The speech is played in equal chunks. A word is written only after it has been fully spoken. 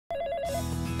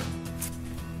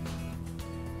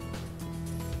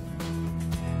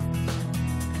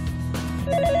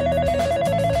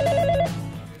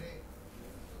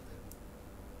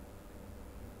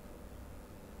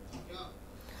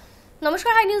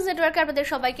নমস্কার, high news নেটওয়ার্কে আপনাদের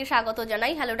সবাইকে স্বাগত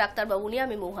জানাই। হ্যালো ডাক্তারবাবু নিয়ে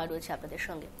আমি মহুয়া রয়েছে আপনাদের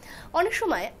সঙ্গে। অনেক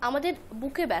সময় আমাদের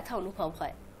বুকে ব্যথা অনুভব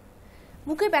হয়।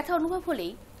 বুকে ব্যথা অনুভব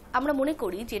হলেই আমরা মনে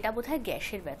করি যে এটা বোধহয়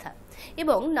গ্যাসের ব্যথা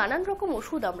এবং নানান রকম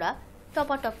ওষুধ আমরা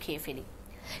টপাটপ খেয়ে ফেলি।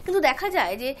 কিন্তু দেখা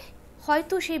যায় যে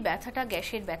হয়তো সেই ব্যথাটা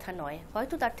গ্যাসের ব্যথা নয়,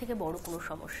 হয়তো তার থেকে বড় কোনো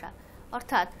সমস্যা,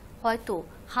 অর্থাৎ হয়তো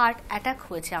হার্ট অ্যাটাক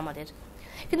হয়েছে আমাদের,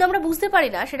 কিন্তু আমরা বুঝতে পারি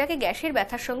না, সেটাকে গ্যাসের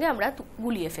ব্যথার সঙ্গে আমরা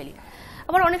গুলিয়ে ফেলি।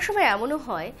 আবার অনেক সময় এমনও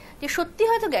হয় যে সত্যি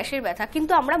হয়তো গ্যাসের ব্যথা,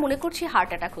 কিন্তু আমরা মনে করছি হার্ট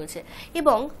অ্যাটাক হয়েছে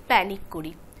এবং প্যানিক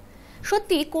করি।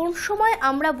 সত্যি কোন সময়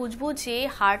আমরা বুঝবো যে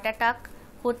হার্ট অ্যাটাক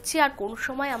হচ্ছে আর কোন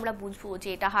সময় আমরা বুঝবো যে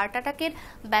এটা হার্ট অ্যাটাকের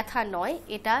ব্যথা নয়,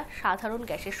 এটা সাধারণ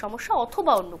গ্যাসের সমস্যা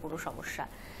অথবা অন্য কোনো সমস্যা?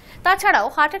 তাছাড়াও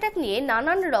হার্ট অ্যাটাক নিয়ে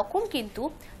নানান রকম কিন্তু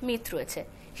মিথ রয়েছে,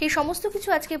 সেই সমস্ত কিছু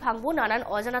আজকে ভাঙবো। নানান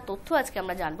অজানা তথ্য আজকে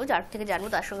আমরা জানবো, যার থেকে জানবো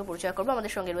তার সঙ্গে পরিচয় করবো।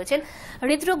 আমাদের সঙ্গে রয়েছেন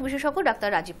হৃদরোগ বিশেষজ্ঞ ডাক্তার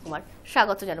রাজীব কুমার,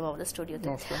 স্বাগত জানাবো আমাদের স্টুডিওতে।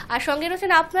 আর সঙ্গে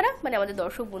রয়েছেন আপনারা, মানে আমাদের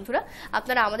দর্শক বন্ধুরা,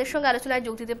 আপনারা আমাদের সঙ্গে আলোচনায়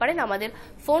যোগ দিতে পারেন, আমাদের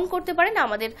ফোন করতে পারেন,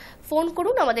 আমাদের ফোন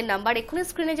করুন, আমাদের নাম্বার এক্ষুনি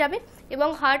স্ক্রিনে যাবে। এবং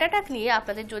হার্ট অ্যাটাক নিয়ে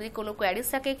আপনাদের যদি কোনো কোয়ারিজ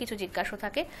থাকে, কিছু জিজ্ঞাসা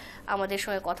থাকে, আমাদের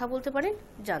সঙ্গে কথা বলতে পারেন,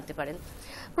 জানতে পারেন।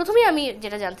 প্রথমেই আমি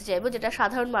যেটা জানতে চাইবো, যেটা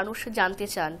সাধারণ মানুষ জানতে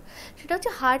চান, সেটা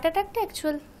হচ্ছে হার্ট অ্যাটাকটা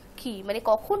অ্যাকচুয়াল কি, মানে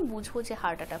কখন বুঝবো যে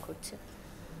হার্ট অ্যাটাক হচ্ছে?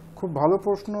 খুব ভালো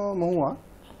প্রশ্ন মহুয়া।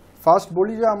 ফার্স্ট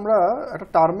বলি যে আমরা একটা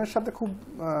টার্মের সাথে খুব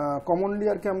কমনলি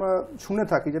আর কি আমরা শুনে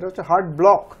থাকি, যেটা হচ্ছে হার্ট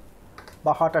ব্লক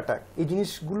বা হার্ট অ্যাটাক। এই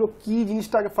জিনিসগুলো কি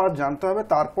জিনিসটা আগে ফার্স্ট জানতে হবে,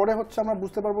 তারপরে হচ্ছে আমরা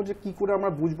বুঝতে পারবো যে কি করে আমরা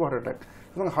বুঝবো হার্ট অ্যাটাক।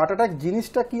 এবং হার্ট অ্যাটাক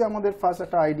জিনিসটা কি আমাদের ফার্স্ট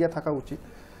একটা আইডিয়া থাকা উচিত।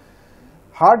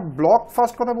 হার্ট ব্লক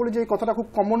ফার্স্ট কথা বলি, যে এই কথাটা খুব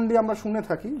কমনলি আমরা শুনে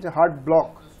থাকি যে হার্ট ব্লক,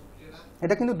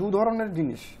 এটা কিন্তু দু ধরনের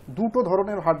জিনিস, দুটো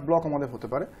ধরনের হার্ট ব্লক আমাদের হতে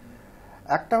পারে।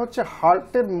 একটা হচ্ছে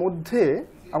হার্টের মধ্যে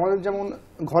আমাদের যেমন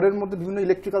ঘরের মধ্যে বিভিন্ন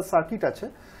ইলেকট্রিক্যাল সার্কিট আছে,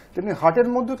 তেমনি হার্টের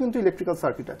মধ্যেও কিন্তু ইলেকট্রিক্যাল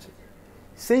সার্কিট আছে।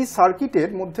 সেই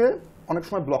সার্কিটের মধ্যে অনেক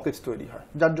সময় ব্লকেজ তৈরি হয়,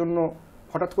 যার জন্য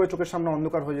হঠাৎ করে চোখের সামনে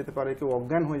অন্ধকার হয়ে যেতে পারে, কেউ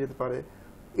অজ্ঞান হয়ে যেতে পারে।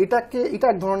 এটা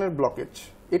এক ধরনের ব্লকেজ,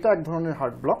 এটা এক ধরনের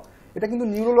হার্ট ব্লক। এটা কিন্তু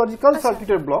নিউরোলজিক্যাল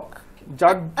সার্কিটের ব্লক,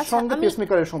 যার সঙ্গে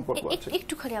পেসমেকারের সম্পর্ক আছে।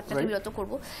 একটুখানি আপনাকে বিরত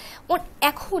করব।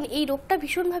 এখন এই রোগটা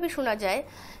ভীষণভাবে শোনা যায়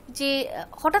যে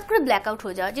হঠাৎ করে ব্ল্যাক আউট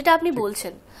হয়ে যাওয়া, যেটা আপনি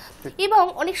বলছেন, এবং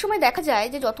অনেক সময় দেখা যায়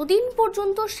যে যতদিন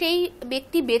পর্যন্ত সেই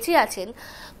ব্যক্তি বেঁচে আছেন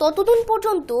ততদিন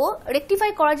পর্যন্ত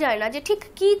রেকটিফাই করা যায় না যে ঠিক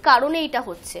কি কারণে এটা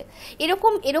হচ্ছে।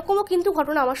 এরকমও কিন্তু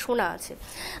ঘটনা আমার শোনা আছে।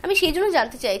 আমি সেই জন্য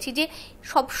জানতে চাইছি যে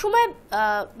সবসময়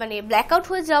মানে ব্ল্যাক আউট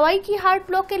হয়ে যাওয়াই কি হার্ট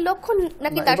ব্লকের লক্ষণ,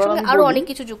 নাকি তার সঙ্গে আরো অনেক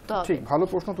কিছু যুক্ত হবে? ঠিক, ভালো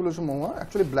প্রশ্ন তুলেছো মহুয়া।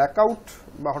 অ্যাকচুয়ালি ব্ল্যাক আউট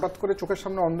বা হঠাৎ করে চোখের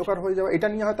সামনে অন্ধকার হয়ে যাওয়া, এটা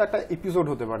নিয়ে হয়তো একটা এপিসোড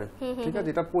হতে পারে, ঠিক আছে,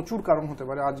 এটা প্রচুর কারণ হতে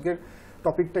পারে। আজকের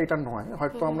টপিকটা এটা নয়,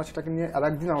 হয়তো আমরা সেটাকে নিয়ে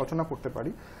আরেকদিন আলোচনা করতে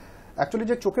পারি। অ্যাকচুয়ালি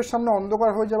যে চোখের সামনে অন্ধকার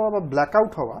হয়ে যাওয়া বা ব্ল্যাক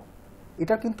আউট হওয়া,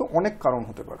 এটা কিন্তু অনেক কারণ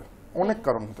হতে পারে, অনেক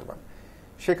কারণ হতে পারে।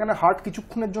 সেখানে হার্ট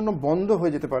কিছুক্ষণের জন্য বন্ধ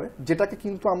হয়ে যেতে পারে, যেটাকে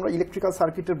কিন্তু আমরা ইলেকট্রিক্যাল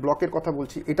সার্কিটের ব্লকের কথা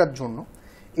বলছি, এটার জন্য।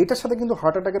 এটার সাথে কিন্তু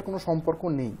হার্ট অ্যাটাকের কোনো সম্পর্ক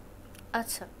নেই।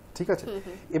 আচ্ছা, ঠিক আছে।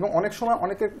 এবং অনেক সময়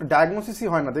অনেকের ডায়াগনোসিসই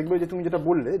হয় না। দেখবে যে তুমি যেটা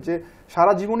বললে যে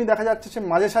সারা জীবনই দেখা যাচ্ছে সে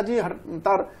মাঝে সাঝেই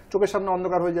তার চোখের সামনে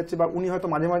অন্ধকার হয়ে যাচ্ছে, বা উনি হয়তো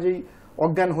মাঝে মাঝেই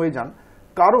অজ্ঞান হয়ে যান,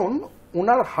 কারণ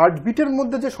ওনার হার্টবিটের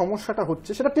মধ্যে যে সমস্যাটা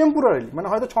হচ্ছে সেটা টেম্পোরারি, মানে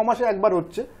হয়তো 6 মাসে একবার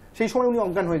হচ্ছে, সেই সময় উনি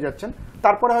অজ্ঞান হয়ে যাচ্ছেন,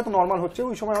 তারপরে হয়তো নর্মাল হচ্ছে,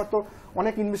 ওই সময় হয়তো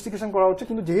অনেক ইনভেস্টিগেশন করা হচ্ছে,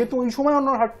 কিন্তু যেহেতু ওই সময়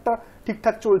ওনার হার্টটা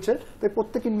ঠিকঠাক চলছে, তাই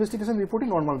প্রত্যেক ইনভেস্টিগেশন রিপোর্টই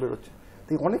নর্মাল বেরোচ্ছে।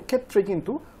 তাই অনেক ক্ষেত্রে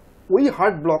কিন্তু ওই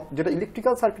হার্ট ব্লক, যেটা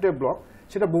ইলেকট্রিক্যাল সার্কিটের ব্লক,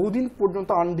 সেটা বহুদিন পর্যন্ত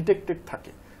আনডিটেক্টেড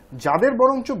থাকে। যাদের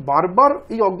বরঞ্চ বারবার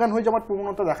এই অজ্ঞান হয়ে যাওয়ার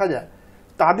প্রবণতা দেখা যায়,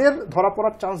 তাদের ধরা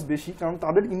পড়ার চান্স বেশি, কারণ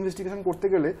তাদের ইনভেস্টিগেশন করতে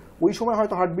গেলে ওই সময়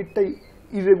হয়তো হার্টবিটটাই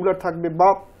ইরেগুলার থাকবে বা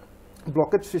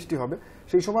ব্লকেজ সৃষ্টি হবে,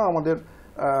 সেই সময় আমাদের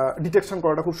ডিটেকশন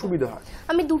করাটা খুব সুবিধা হয়।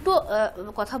 আমি দুটো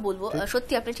কথা বলবো।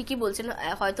 সত্যি আপনি ঠিকই বলছেন,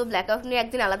 হয়তো ব্ল্যাক আউট নিয়ে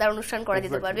একদিন আলাদা অনুষ্ঠান করা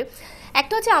যেতে পারবে।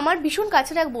 একটা হচ্ছে আমার ভীষণ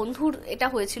কাছের এক বন্ধুর এটা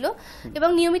হয়েছিল এবং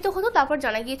নিয়মিত হতো, তারপর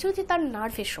জানা গিয়েছিল যে তার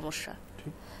নার্ভের সমস্যা,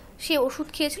 সে ওষুধ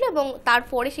খেয়েছিল এবং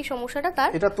তারপরে সেই সমস্যাটা তার।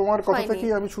 এটা তোমার কথা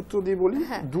থেকেই আমি সূত্র দিয়ে বলি,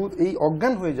 এই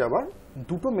অজ্ঞান হয়ে যাবার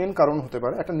দুটো মেন কারণ হতে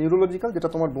পারে। একটা নিউরোলজিক্যাল, যেটা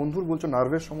তোমার বন্ধুর বলছো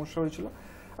নার্ভের সমস্যা হয়েছিল,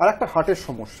 আর একটা হার্টের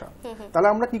সমস্যা। তাহলে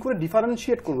আমরা কি করে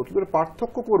ডিফারেন্সিয়েট করবো, কি করে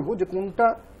পার্থক্য করব যে কোনটা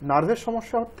নার্ভের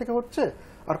সমস্যা থেকে হচ্ছে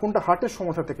আর কোনটা হার্টের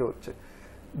সমস্যা থেকে হচ্ছে?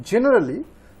 জেনারেলি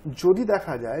যদি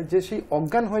দেখা যায় যে সেই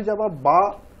অজ্ঞান হয়ে যাওয়া বা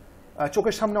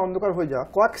চোখের সামনে অন্ধকার হয়ে যাওয়া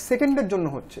কয়েক সেকেন্ডের জন্য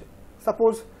হচ্ছে,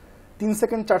 সাপোজ 3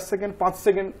 সেকেন্ড, 4 সেকেন্ড, 5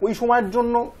 সেকেন্ড, ওই সময়ের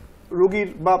জন্য রোগীর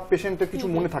বা পেশেন্টের কিছু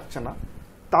মনে থাকছে না,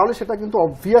 তাহলে সেটা কিন্তু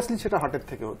অবভিয়াসলি সেটা হার্টের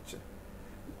থেকে হচ্ছে।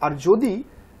 আর যদি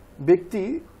ব্যক্তি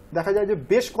দেখা যায় যে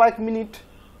বেশ কয়েক মিনিট,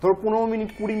 ধরো 15 মিনিট,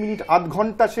 20 মিনিট, আধ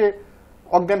ঘন্টা সে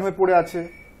অজ্ঞান হয়ে পড়ে আছে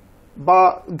বা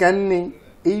জ্ঞান নেই,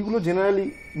 এইগুলো জেনারেলি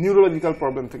নিউরোলজিক্যাল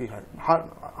প্রবলেম থেকেই হয়।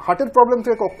 হার্টের প্রবলেম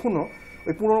থেকে কখনো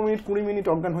ওই 15 মিনিট 20 মিনিট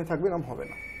অজ্ঞান হয়ে থাকবে এরকম হবে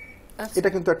না। এটা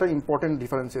কিন্তু একটা ইম্পর্টেন্ট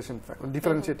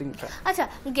ডিফারেন্সিয়েটিং ফ্যাক্টর। আচ্ছা,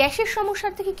 গ্যাসের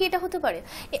সমস্যার থেকে কি এটা হতে পারে?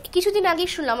 কিছুদিন আগেই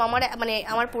শুনলাম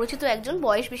আমার পরিচিত একজন,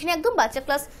 বয়স বেশি না, একদম বাচ্চা,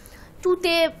 ক্লাস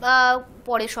 2-তে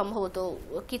পড়ে সম্ভবত,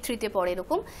 কি 3-তে পড়ে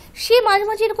এরকম, সে মাঝে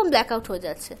মাঝে এরকম ব্ল্যাকআউট হয়ে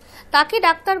যাচ্ছে। তাকে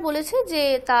ডাক্তার বলেছে যে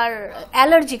তার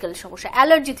অ্যালার্জিক্যাল সমস্যা,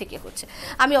 অ্যালার্জি থেকে হচ্ছে।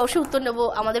 আমি অবশ্যই উত্তর নেব।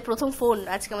 আমাদের প্রথম ফোন,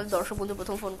 আজকে আমাদের দর্শক বন্ধু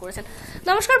প্রথম ফোন করেছেন।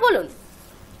 নমস্কার, বলুন।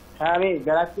 হ্যাঁ, আমি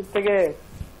ব্যারাকপুর থেকে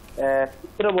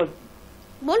চিত্র বলছি।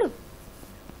 বলুন।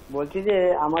 বলছি যে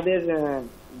আমাদের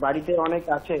বাড়িতে অনেক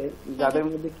আছে যাদের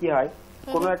মধ্যে কি হয়,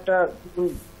 কোনো একটা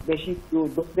বেশি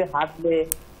দৌড়ে হাঁটলে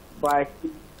বা একটু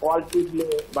কল টিপলে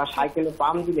বা সাইকেলে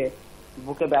পাম্প দিলে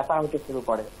বুকে ব্যথা হতে শুরু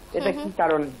করে। এটা কি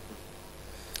কারণে?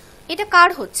 এটা কার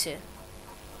হচ্ছে?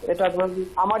 এটা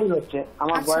আমারই হচ্ছে।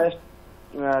 আমার বয়স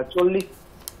 40,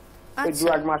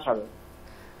 2-1 মাস হবে।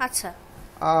 আচ্ছা,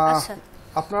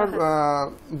 আপনার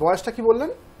বয়সটা কি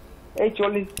বললেন? এই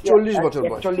 40 বছর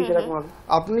বয়স।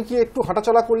 আপনি কি একটু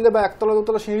হাঁটাচলা করলে বা একতলা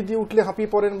দোতলা সিঁড়ি দিয়ে উঠলে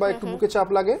হাঁপিয়ে পড়েন বা একটু বুকে চাপ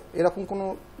লাগে, এরকম কোনো?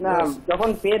 না, যখন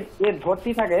পেট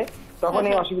ভর্তি থাকে তখন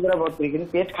এই অসুবিধাটা ভর্তি, কিন্তু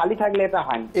পেট খালি থাকলে এটা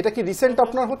হয় না। এটা কি রিসেন্ট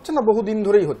আপনার হচ্ছে না বহুদিন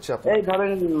ধরেই হচ্ছে আপনার? এই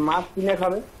ধরেন মাস 3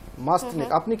 হবে। মাস 3।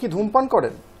 আপনি কি ধূমপান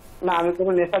করেন? না, আমি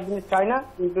কোনো নেশার জিনিস খাই না,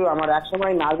 কিন্তু আমার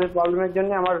একসময় নার্ভের প্রবলেমের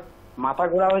জন্য আমার মাথা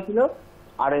ঘোরা হয়েছিল,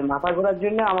 আর এই মাথা ঘোরার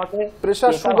জন্য আমাকে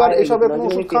প্রেসার, সুগার এসবের কোনো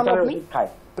ওষুধ খান আপনি?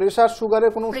 প্রেসার,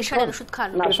 সুগারের কোনো ওষুধ খান?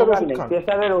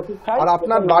 প্রেসারের ওষুধ খাই। আর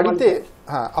আপনার বাড়িতে,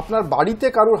 হ্যাঁ, আপনার বাড়িতে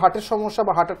কারোর হার্টের সমস্যা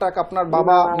বা হার্ট অ্যাটাক আপনার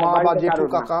বাবা মা বা জেঠু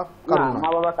কাকা কারণ না?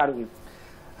 মা বাবা কারণ।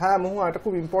 হ্যাঁ মহুয়া, এটা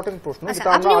খুব ইম্পর্টেন্ট প্রশ্ন, যেটা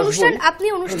আমরা আপনি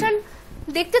অনুষ্ঠান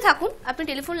দেখতে থাকুন, আপনি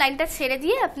টেলিফোন লাইনটা ছেড়ে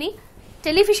দিয়ে আপনি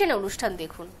টেলিভিশনে অনুষ্ঠান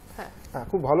দেখুন। হ্যাঁ,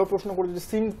 খুব ভালো প্রশ্ন করেছে। যে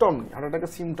সিমটম, হার্ট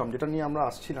অ্যাটাকের সিমটম, যেটা নিয়ে আমরা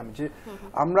আসছিলাম, যে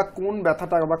আমরা কোন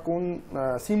ব্যথাটা বা কোন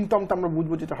সিমটমটা আমরা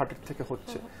বুঝবো যেটা হার্টের থেকে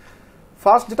হচ্ছে।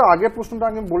 ফার্স্ট, যেটা আগের প্রশ্নটা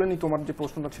আমি বলিনি, তোমার যে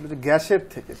প্রশ্নটা ছিল যে গ্যাসের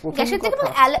থেকে,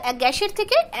 গ্যাসের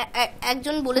থেকে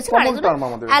একজন বলেছেন, আরেকজন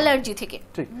অ্যালার্জি থেকে।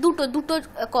 দুটো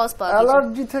কজ পাওয়া গেছে।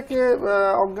 অ্যালার্জি থেকে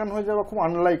অজ্ঞান হয়ে যাওয়া খুব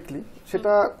আনলাইকলি,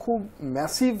 সেটা খুব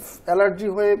ম্যাসিভ অ্যালার্জি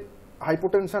হয়ে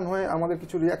হাইপোটেনশন হয়ে আমাদের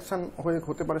কিছু রিঅ্যাকশন হয়ে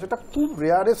হতে পারে, সেটা খুব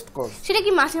রেয়ারেস্ট কজ। সেটা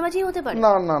কি মাঝে মাঝেই হতে পারে?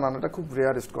 না না না, এটা খুব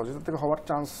রেয়ারেস্ট কজ। এটা থেকে হওয়ার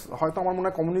চান্স, হয়তো আমার মনে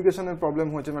হয় কমিউনিকেশনের প্রবলেম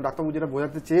হয়েছে, না ডাক্তারবাবু যেটা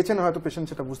বোঝাতে চেয়েছেন হয়তো পেশেন্ট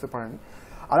সেটা বুঝতে পারেনি।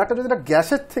 আর একটা যেটা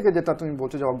গ্যাসের থেকে, যেটা তুমি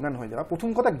বলছো যে অজ্ঞান হয়ে যাওয়া, প্রথম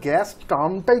কথা, গ্যাস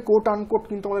টার্মটাই কোট আনকোট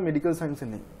কিন্তু আমাদের মেডিকেল সায়েন্সে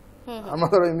নেই। আমরা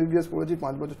ধরো এমবিবিএস পড়েছি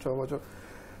 5 বছর 6 বছর,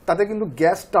 তাতে কিন্তু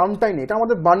গ্যাস টার্মটাই নেই, এটা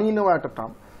আমাদের বানিয়ে নেওয়া একটা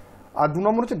টার্ম। আর 2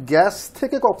 নম্বর হচ্ছে, গ্যাস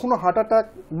থেকে কখনো হার্ট অ্যাটাক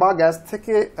বা গ্যাস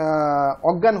থেকে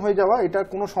অজ্ঞান হয়ে যাওয়া, এটার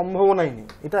কোনো সম্ভাবনাই নেই।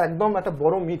 এটা একদম একটা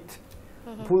বড় মিথ,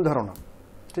 ভুল ধারণা,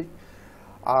 ঠিক।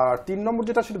 আর 3 নম্বর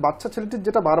যেটা, সেটা বাচ্চা ছেলেটির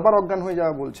যেটা বারবার অজ্ঞান হয়ে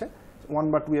যাওয়া বলছে, 1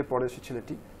 বা 2 এ পড়ে সে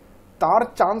ছেলেটি, তার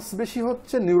চান্স বেশি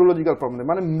হচ্ছে নিউরোলজিক্যাল প্রবলেম,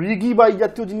 মানে মৃগী বা এই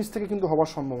জাতীয় জিনিস থেকে কিন্তু হওয়ার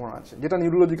সম্ভাবনা আছে, যেটা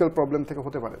নিউরোলজিক্যাল প্রবলেম থেকে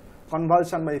হতে পারে।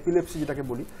 কনভালশন বা এপিলেপসি যেটাকে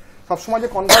বলি, সবসময় যে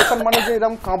কনভালশন মানে যে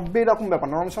এরকম কাঁপবে এরকম ব্যাপার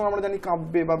না। অনেক সময় আমরা জানি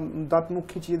কাঁপবে বা দাঁত মুখ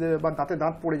খিচিয়ে দেবে বা দাঁতে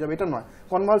দাঁত পড়ে যাবে, এটা নয়।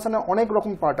 কনভালশনে অনেক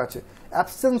রকম পার্ট আছে।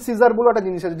 অ্যাবসেন্স সিজার বলে একটা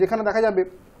জিনিস আছে, যেখানে দেখা যাবে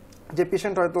যে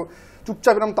পেশেন্ট হয়তো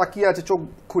চুপচাপ এরকম তাকিয়ে আছে চোখ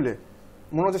খুলে,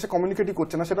 মনে হচ্ছে সে কমিউনিকেটই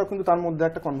করছে না, সেটাও কিন্তু তার মধ্যে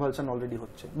একটা কনভালশন অলরেডি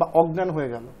হচ্ছে। বা অজ্ঞান হয়ে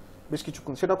গেল বেশ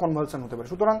কিছুক্ষণ, সেটাও কনভালশন হতে পারে।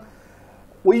 সুতরাং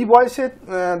ওই বয়সে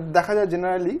দেখা যায়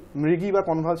জেনারেলি মৃগী বা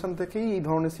কনভালশন থেকেই এই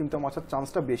ধরনের সিমটম আসার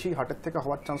চান্সটা বেশি, হার্টের থেকে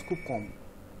হওয়ার চান্স খুব কম।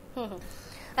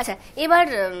 আচ্ছা, এবার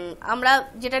আমরা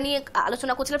যেটা নিয়ে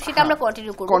আলোচনা করছিলাম সেটা আমরা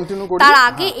কন্টিনিউ করব। তার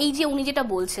আগে এই যে উনি যেটা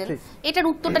বলছেন, এটার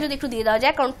উত্তরটা যদি একটু দিয়ে দেওয়া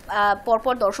যায়, কারণ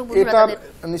পরপর দর্শক বন্ধুরা তাদের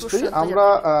নিশ্চয়ই আমরা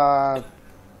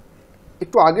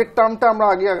একটু আগের টার্মটা আমরা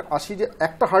আগে আসি, যে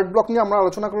একটা হার্ট ব্লক নিয়ে আমরা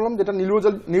আলোচনা করলাম, যেটা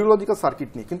নিউরোলজিক্যাল সার্কিট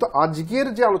নিয়ে। কিন্তু আজকের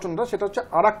যে আলোচনাটা সেটা হচ্ছে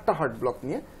আরেকটা হার্ট ব্লক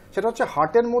নিয়ে। সেটা হচ্ছে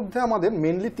হার্টের মধ্যে আমাদের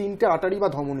মেনলি 3টে আর্টারি বা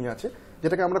ধমনী আছে,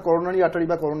 যেটাকে আমরা করোনারি আর্টারি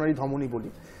বা করোনারি ধমনী বলি।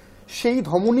 সেই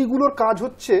ধমনীগুলোর কাজ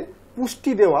হচ্ছে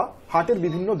পুষ্টি দেওয়া হার্টের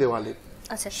বিভিন্ন দেওয়ালে।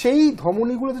 সেই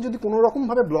ধমনীগুলোতে যদি কোনো রকম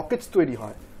ভাবে ব্লকেজ তৈরি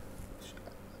হয়,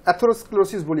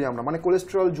 অ্যাথেরোস্ক্লেরোসিস বলি আমরা, মানে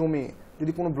কোলেস্টেরল জমে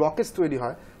যদি কোনো ব্লকেজ তৈরি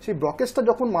হয়, সেই ব্লকেজটা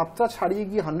যখন মাত্রা ছাড়িয়ে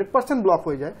গিয়ে 100% ব্লক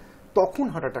হয়ে যায়, তখন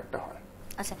হার্ট অ্যাটাকটা হয়।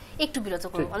 আচ্ছা, একটু বিরত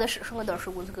করুন, আমাদের সঙ্গে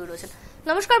দর্শক বন্ধু কেউ রয়েছেন।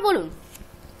 নমস্কার, বলুন।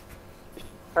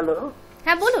 হ্যালো,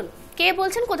 হ্যাঁ বলুন, কে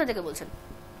বলছেন, কোথা থেকে বলছেন?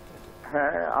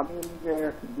 হ্যাঁ, আমি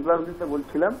দুলালদিতে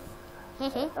বলছিলাম,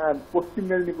 পশ্চিম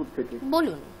মেদিনীপুর থেকে।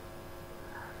 বলুন।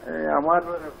 আমার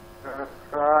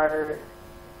প্রায়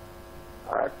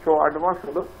 6-8 মাস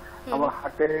হলো আমার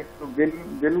হার্টে একটু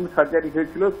বেলুন সার্জারি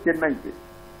হয়েছিল চেন্নাইতে।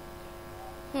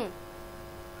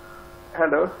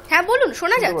 হ্যালো, হ্যাঁ বলুন,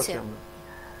 শোনা যাচ্ছে।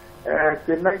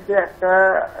 চেন্নাইতে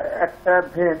একটা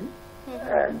ভেন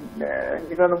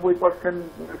 99%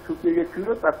 শুকিয়ে গেছিল,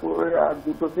 তারপরে আর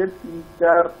দুটোতে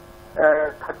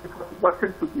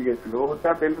 30-40% শুকিয়ে গেছিল।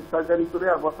 ওটা বেলুন সার্জারি করে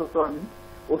আপাতত আমি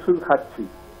ওষুধ খাচ্ছি।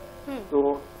 তো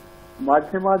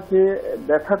মাঝে মাঝে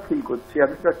ব্যথা ফিল করছি।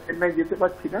 আমি তো চেন্নাই যেতে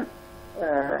পারছি না,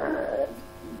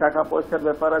 টাকা পয়সার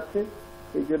ব্যাপার আছে,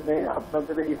 এই জন্য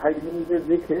আপনাদের এই হাই নিউজে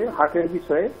দেখে হার্টের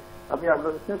বিষয়ে আমি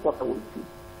আপনাদের সঙ্গে কথা বলছি।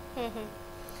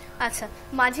 আচ্ছা,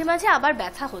 মাঝে মাঝে আবার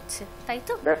ব্যথা হচ্ছে, তাই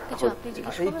তো? কিছু আপনি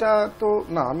জিজ্ঞেস করবেন? এইটা তো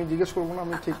না, আমি জিজ্ঞেস করব না,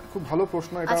 আমি ঠিক, খুব ভালো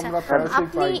প্রশ্ন এটা। আচ্ছা, আমরা প্রায়শই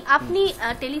পাই। আপনি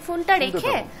টেলিফোনটা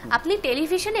রেখে আপনি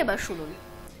টেলিভিশনে এবার শুনুন।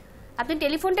 আপনি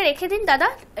টেলিফোনটা রেখে দিন দাদা,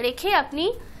 রেখে আপনি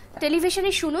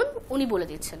টেলিভিশনে শুনুন, উনি বলে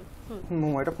দিচ্ছেন।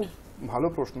 এটা খুব ভালো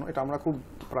প্রশ্ন, এটা আমরা খুব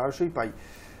প্রায়শই পাই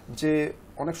যে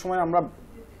অনেক সময় আমরা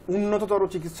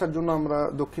উন্নততর চিকিৎসার জন্য আমরা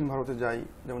দক্ষিণ ভারতে যাই,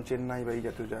 যেমন চেন্নাই বা এই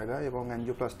জাতীয় জায়গায়, এবং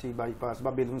অ্যাঞ্জিওপ্লাস্টি, বাইপাস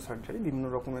বা বেলুন সার্জারি, বিভিন্ন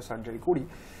রকমের সার্জারি করি।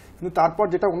 কিন্তু তারপর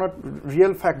যেটা ওনার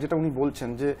রিয়েল ফ্যাক্ট, যেটা উনি বলছেন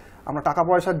যে আমরা টাকা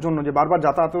পয়সার জন্য যে বারবার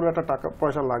যাতায়াতের একটা টাকা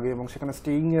পয়সা লাগে এবং সেখানে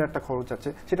স্টেইং এর একটা খরচ আছে,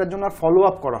 সেটার জন্য আর ফলো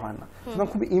আপ করা হয় না। সুতরাং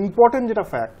খুব ইম্পর্টেন্ট যেটা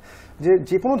ফ্যাক্ট,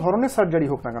 যে কোনো ধরনের সার্জারি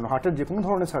হোক না কেন, হার্টের যে কোনো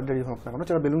ধরনের সার্জারি হোক না কেন,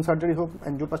 সেটা বেলুন সার্জারি হোক,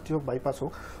 অ্যাঞ্জিওপ্লাস্টি হোক, বাইপাস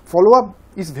হোক, follow up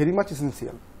is very much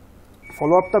essential.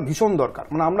 Follow আপটা ভীষণ দরকার।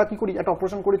 মানে আমরা কি করি, একটা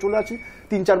অপারেশন করে চলে আছি,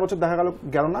 3-4 বছর দেখা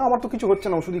গেল না, আমার তো কিছু হচ্ছে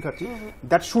না, ওষুধই খাচ্ছি।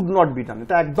 That should not be done,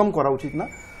 এটা একদম করা উচিত না।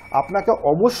 আপনাকে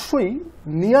অবশ্যই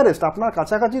নিয়ারেস্ট আপনার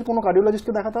কাছাকাছির কোনো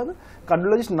কার্ডিওলজিস্টকে দেখাতে হবে।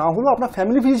 কার্ডিওলজিস্ট না হলেও আপনার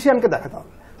ফ্যামিলি ফিজিশিয়ানকে দেখাতে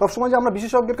হবে। সবসময় যে আমরা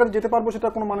বিশেষজ্ঞের কাছে যেতে পারবো সেটা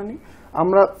কোনো মানে নেই।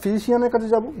 আমরা ফিজিশিয়ানের কাছে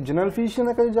যাব, জেনারেল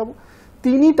ফিজিশিয়ানের কাছে যাব,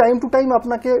 তিনি টাইম টু টাইম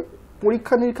আপনাকে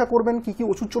পরীক্ষা নিরীক্ষা করবেন, কি কি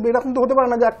ওষুধ চলবে। এরকম তো হতে পারে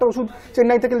না যে একটা ওষুধ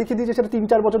চেন্নাই থেকে লিখে দিয়েছে, সেটা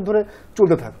 3-4 বছর ধরে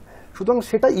চলতে থাকে। সুতরাং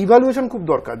সেটা ইভ্যালুয়েশন খুব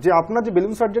দরকার, যে আপনার যে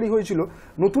বেলুন সার্জারি হয়েছিল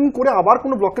নতুন করে আবার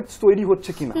কোনো ব্লকেজ তৈরি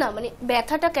হচ্ছে কিনা। না মানে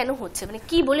ব্যথাটা কেন হচ্ছে, মানে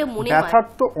কি বলে মনে হয়? ব্যথার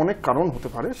তো অনেক কারণ হতে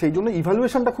পারে, সেই জন্য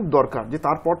ইভ্যালুয়েশনটা খুব দরকার। যে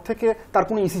তারপর থেকে তার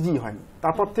কোনো ইসিজি হয়নি,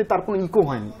 তারপর থেকে তার কোনো ইকো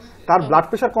হয়নি, তার ব্লাড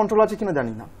প্রেশার কন্ট্রোল আছে কিনা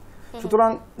জানি না। সুতরাং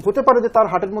হতে পারে যে তার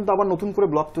হার্টের মধ্যে আবার নতুন করে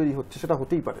ব্লক তৈরি হচ্ছে, সেটা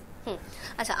হতেই পারে।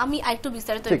 আচ্ছা, আমি আরেকটু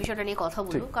বিস্তারিত এই বিষয়টা নিয়ে কথা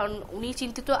বলবো, কারণ উনি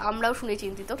চিন্তিত, আমরাও শুনে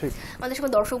চিন্তিত। আমাদের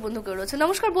সঙ্গে দর্শক বন্ধু কেউ রয়েছে।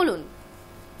 নমস্কার, বলুন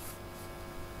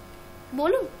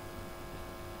বলুন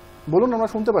বলুন, আমরা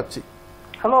শুনতে পাচ্ছি।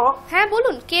 হ্যালো, হ্যাঁ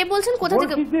বলুন, কে বলছেন, কোথা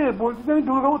থেকে? বলছি যে আমি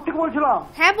দুর্গাপুর থেকে বলছিলাম।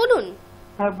 হ্যাঁ বলুন।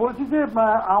 হ্যাঁ, বলছি যে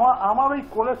আমার ওই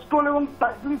কোলেস্ট্রল এবং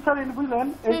ট্রাইগ্লিসারাইড বুঝলেন,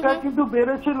 এটা কিন্তু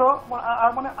বেড়েছিল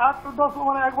মানে 8-10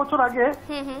 মানে 1 বছর আগে,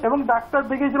 এবং ডাক্তার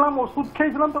দেখিয়েছিলাম, ওষুধ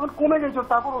খেয়েছিলাম, তখন কমে গেছিল।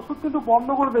 তারপর ওষুধ কিন্তু বন্ধ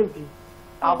করে দিয়েছি।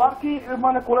 আবার কি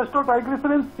মানে কোলেস্ট্রল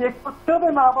ট্রাইগ্লিসারাইড চেক করতে হবে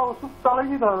না আবার ওষুধ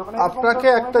চালিয়ে দিতে হবে? আপনাকে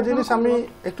একটা জিনিস আমি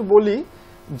একটু বলি,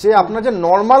 যে আপনার যে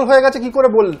নরমাল হয়ে গেছে কি করে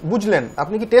বুঝলেন?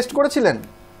 আপনি কি টেস্ট করেছিলেন?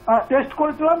 টেস্ট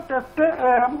করেছিলাম, টেস্টে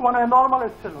মানে নরমাল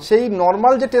এসেছিল। সেই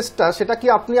নরমাল যে টেস্টটা, সেটা কি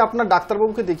আপনি আপনার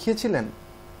ডাক্তারবাবুকে দেখিয়েছিলেন?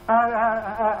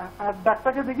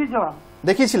 ডাক্তারকে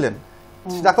দেখিয়েছিলেন?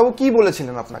 ডাক্তারবাবু কি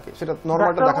বলেছিলেন আপনাকে সেটা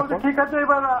নরমালটা দেখার পর? ঠিক আছে,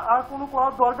 এবার আর কোনো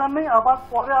করার দরকার নেই, আবার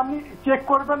পরে আপনি চেক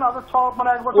করবেন। আবার মানে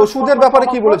একবার ওষুধের ব্যাপারে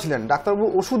কি বলেছিলেন ডাক্তারবাবু?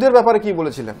 ওষুধের ব্যাপারে কি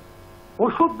বলেছিলেন?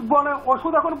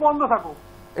 ওষুধ এখন বন্ধ থাকুক,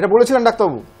 এটা বলেছিলেন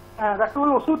ডাক্তারবাবু?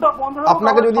 আপনাকে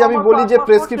আপনাকে যদি আমি বলি যে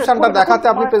প্রেসক্রিপশনটা দেখাতে,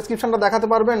 আপনি প্রেসক্রিপশনটা দেখাতে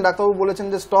পারবেন? ডাক্তারবাবু বলেছেন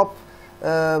যে স্টপ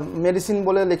মেডিসিন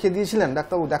বলে লিখে দিয়েছিলেন,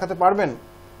 ডাক্তারবাবু দেখাতে পারবেন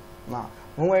না?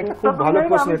 এটা খুব ভালো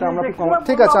প্রশ্ন, এটা আমরা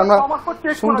ঠিক আছে, আমরা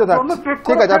শুনতে থাকুন।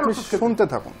 ঠিক আছে, আপনি শুনতে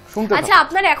থাকুন। আচ্ছা,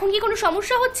 আপনার এখন কি কোনো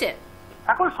সমস্যা হচ্ছে?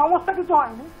 এখন সমস্যা কিছু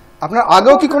হয়নি। আপনার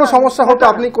আগেও কি কোনো সমস্যা হতো?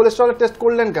 আপনি কোলেস্টেরলের টেস্ট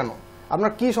করলেন কেন?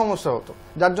 আপনার কি সমস্যা হতো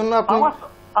যার জন্য আপনি?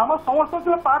 আমার সমস্যা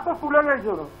ছিল পাটা ফুলে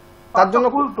গেছিল, তার জন্য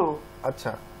ফুলতো।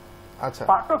 আচ্ছা আচ্ছা,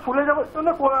 পাটা ফুলে যাওয়ার জন্য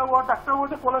ডাক্তার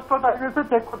বলছে কোলেস্ট্রল ট্রাইগ্লিসারাইড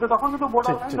চেক করতে। তখন কিন্তু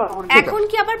এখন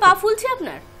কি আবার পা ফুলছে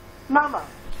আপনার? না না,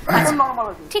 এখন নরমাল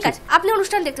আছে। ঠিক আছে, আপনি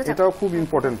অনুষ্ঠান দেখতে থাকুন। এটাও খুব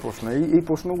ইম্পর্টেন্ট প্রশ্ন। এই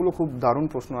প্রশ্নগুলো খুব দারুণ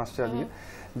প্রশ্ন আসছে আজকে।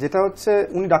 যেটা হচ্ছে,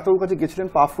 উনি ডাক্তারবাবুর কাছে গেছিলেন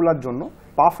পা ফোলার জন্য।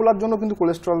 পা ফোলার জন্য কিন্তু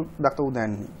কোলেস্ট্রল ডাক্তারবাবু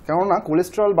দেননি, কেননা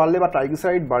কোলেস্ট্রল বাড়লে বা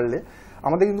ট্রাইগ্লিসারাইড বাড়লে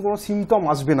আমাদের কিন্তু কোনো সিমটম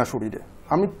আসবে না শরীরে।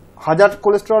 আমি 1000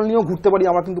 কোলেস্ট্রল নিয়েও ঘুরতে পারি,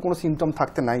 আমার কিন্তু কোনো সিমটম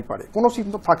থাকতে নাই পারে, কোনো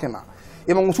সিমটম থাকে না।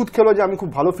 এবং ওষুধ খেলো যে আমি খুব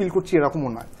ভালো ফিল করছি এরকমও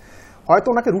নয়। হয়তো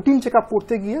ওনাকে রুটিন চেক আপ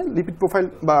করতে গিয়ে লিপিড প্রোফাইল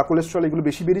বা কোলেস্ট্রল এগুলো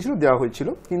বেশি বেরিয়েছিল, দেওয়া হয়েছিল।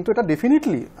 কিন্তু এটা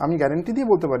ডেফিনেটলি আমি গ্যারেন্টি দিয়ে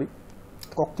বলতে পারি,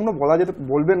 কখনো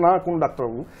বলবে না কোনো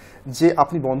ডাক্তারবাবু যে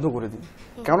আপনি বন্ধ করে দিন,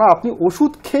 কেননা আপনি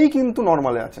ওষুধ খেয়েই কিন্তু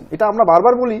নর্মালে আছেন। এটা আমরা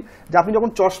বারবার বলি যে আপনি যখন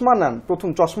চশমা নেন, প্রথম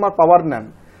চশমার পাওয়ার নেন,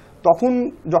 তখন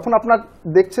যখন আপনার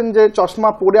দেখছেন যে চশমা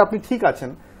পরে আপনি ঠিক আছেন,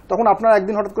 তখন আপনার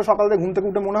একদিন হঠাৎ করে সকাল থেকে ঘুম থেকে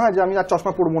উঠে মনে হয় যে আমি আর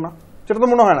চশমা পরবো না। সেটা তো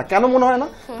মনে হয় না। কেন মনে হয় না?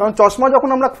 কারণ চশমা যখন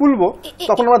আমরা খুলবো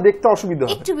তখন আমরা দেখতে অসুবিধা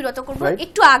হবে। একটু বিরত করবো,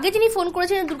 একটু আগে যিনি ফোন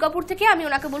করেছিলেন দুর্গাপুর থেকে, আমি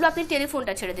ওনাকে বলবো আপনি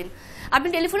টেলিফোনটা ছেড়ে দিন, আপনি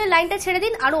টেলিফোনের লাইনটা ছেড়ে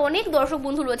দিন। আরো অনেক দর্শক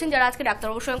বন্ধু রয়েছেন যারা আজকে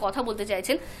ডাক্তারবাবুর সঙ্গে কথা বলতে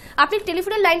চাইছেন। আপনি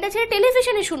টেলিফোনের লাইনটা ছেড়ে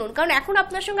টেলিভিশনে শুনুন, কারণ এখন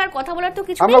আপনার সঙ্গে আর কথা বলার তো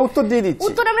কিছু নেই। আমরা উত্তর দিয়ে দিচ্ছি,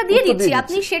 উত্তর আমরা দিয়ে দিচ্ছি,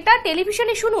 আপনি সেটা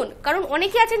টেলিভিশনে শুনুন, কারণ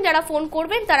অনেকে আছেন যারা ফোন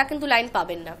করবেন তারা কিন্তু লাইন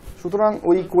পাবেন না। সুতরাং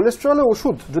ওই কোলেস্টেরলের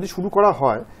ওষুধ যদি শুরু করা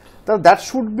হয়, তাহলে that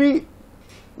should be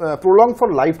prolong for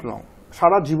life long.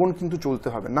 সারা জীবন কিন্তু চলতে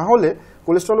হবে, না হলে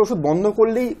কোলেস্ট্রল ওষুধ বন্ধ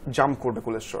করলেই জাম্প করবে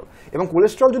কোলেস্ট্রল। এবং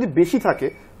কোলেস্ট্রল যদি বেশি থাকে,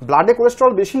 ব্লাডে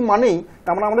কোলেস্ট্রল বেশি মানেই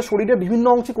তার মানে আমাদের শরীরে বিভিন্ন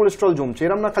অংশে কোলেস্ট্রল জমছে,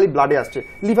 এরকম না খালি ব্লাডে আসছে,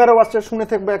 লিভারেও আসছে। শুনে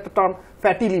থাকবে একটা টার্ম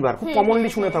ফ্যাটি লিভার, খুব কমনলি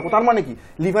শুনে থাকো। তার মানে কি,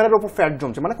 লিভারের ওপর ফ্যাট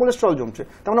জমছে মানে কোলেস্ট্রল জমছে।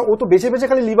 তার মানে ও তো বেছে বেছে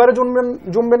খালি লিভারে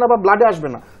জমবে না বা ব্লাডে আসবে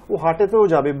না, ও হার্টেতেও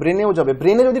যাবে, ব্রেনেও যাবে।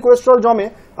 ব্রেনে যদি কোলেস্ট্রল জমে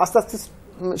আস্তে আস্তে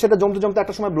সেটা জমতে জমতে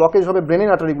একটা সময় ব্লকেজ হবে ব্রেনের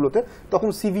আর্টারিগুলোতে, তখন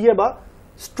সিভিএ বা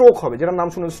স্ট্রোক হবে, যেটার নাম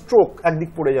শুনে স্ট্রোক, একদিক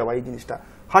পড়ে যাওয়া এই জিনিসটা।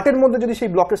 হার্টের মধ্যে যদি সেই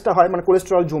ব্লকেজটা হয় মানে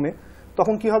কোলেস্ট্রল জমে,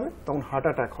 তখন কি হবে, তখন হার্ট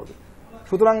অ্যাটাক হবে।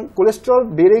 সুতরাং কোলেস্ট্রল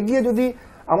বেড়ে গিয়ে যদি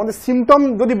আমাদের সিমটম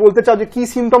যদি বলতে চাও যে কি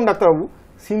সিমটম ডাক্তারবাবু,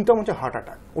 সিমটম হচ্ছে হার্ট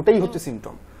অ্যাটাক, ওটাই হচ্ছে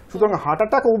সিমটম। সুতরাং হার্ট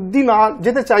অ্যাটাক অবধি না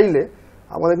যেতে চাইলে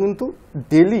আমাদের কিন্তু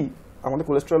ডেলি আমাদের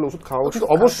কোলেস্টেরল ওষুধ খাওয়া উচিত,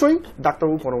 অবশ্যই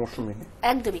ডাক্তারবাবুর পরামর্শ মেনে।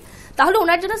 একদমই। তাহলে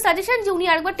ওনার জন্য সাজেশন যে উনি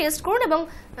আরেকবার টেস্ট করুন এবং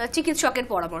চিকিৎসকের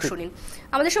পরামর্শ নিন।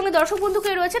 আমাদের সঙ্গে দর্শক বন্ধু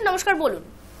কে রয়েছেন, নমস্কার, বলুন।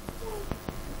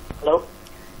 হ্যালো,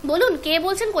 বলুন কে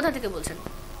বলছেন, কোথা থেকে বলছেন?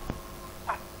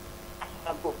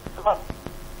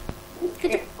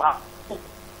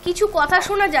 কিছু কথা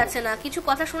শোনা যাচ্ছে না, কিছু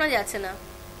কথা শোনা যাচ্ছে না,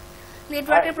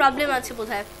 নেটওয়ার্কের প্রবলেম আছে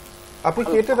বোধহয়। আপনি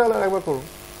কেটে তাহলে একবার করুন।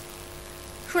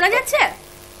 শোনা যাচ্ছে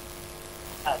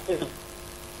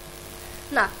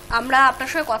না, আমরা আপনার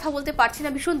সঙ্গে কথা বলতে পারছি না,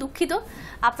 ভীষণ দুঃখিত,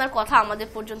 আপনার কথা আমাদের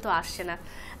পর্যন্ত আসছে না।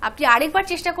 আপনি আরেকবার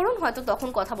চেষ্টা করুন, হয়তো তখন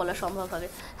কথা বলা সম্ভব হবে।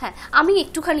 হ্যাঁ, আমি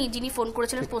একটুখানি, যিনি ফোন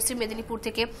করেছিলেন পশ্চিম মেদিনীপুর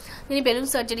থেকে, যিনি বেলুন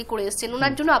সার্জারি করে এসেছেন,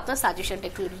 ওনার জন্য আপনার সাজেশনটা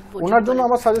একটু বলুন। ওনার জন্য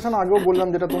আমার সাজেশন আগেও বললাম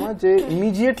যেটা তোমার, যে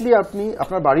ইমিডিয়েটলি আপনি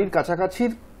আপনার বাড়ির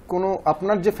কাছাকাছির কোনো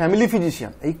আপনার যে ফ্যামিলি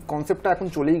ফিজিশিয়ান, এই কনসেপ্টটা এখন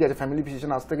চলেই গেছে, ফ্যামিলি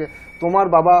ফিজিশিয়ান আজ থেকে তোমার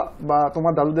বাবা বা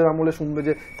তোমার দাদুদের আমলে শুনবে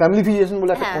যে ফ্যামিলি ফিজিশিয়ান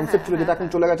বলে একটা কনসেপ্ট ছিল, যেটা এখন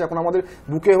চলে গেছে। এখন আমাদের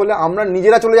বুকে হলে আমরা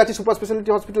নিজেরা চলে যাচ্ছি সুপার স্পেশালিটি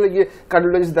হসপিটালে গিয়ে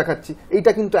কার্ডিওলজিস্ট দেখাচ্ছি,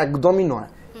 এইটা কিন্তু একদমই নয়।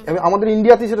 আমাদের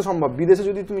ইন্ডিয়াতেই সেটা সম্ভব, বিদেশে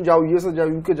যদি তুমি যাও, ইউএসএ যাও,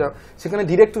 ইউকে যাও, সেখানে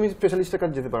ডিরেক্ট তুমি স্পেশালিস্টের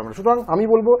কাছে যেতে পারবে না। সুতরাং আমি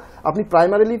বলবো আপনি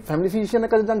প্রাইমারিলি ফ্যামিলি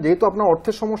ফিজিশিয়ানের কাছে যান। যেহেতু আপনার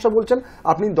অর্থের সমস্যা বলছেন,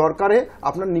 আপনি দরকারে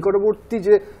আপনার নিকটবর্তী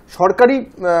যে সরকারি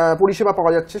পরিষেবা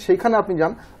পাওয়া যাচ্ছে সেইখানে আপনি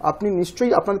যান। আপনি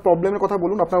নিশ্চয়ই আপনার প্রবলেমের কথা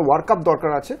বলুন, আপনার ওয়ার্কআপ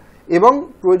দরকার আছে এবং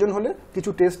প্রয়োজন হলে কিছু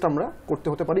টেস্ট আমরা করতে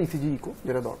হতে পারি, ইসিজি, ইকো,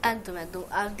 যেটা দরকার। একদম একদম।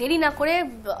 আর দেরি না করে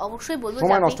অবশ্যই বলবো,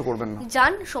 সময় নষ্ট করবেন না,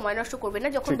 যান, সময় নষ্ট করবেন না।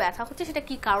 যখন ব্যথা হচ্ছে সেটা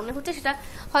কি কারণে হচ্ছে সেটা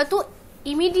হয়তো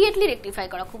ইমিডিয়েটলি রেকটিফাই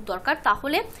করা খুব দরকার,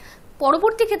 তাহলে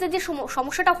পরবর্তী ক্ষেত্রে যে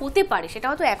সমস্যাটা হতে পারে সেটা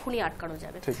হয়তো এখনই আটকানো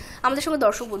যাবে। আমাদের সঙ্গে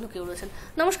দর্শক বন্ধু কেউ রয়েছেন,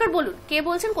 নমস্কার, বলুন কে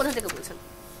বলছেন, কোথা থেকে বলছেন,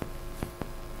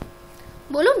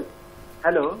 বলুন।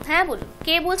 হ্যালো, হ্যাঁ বলুন,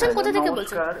 কে বলছেন, কোথা থেকে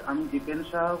বলছেন? নমস্কার, আমি দীপেন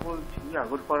সাহা বলছি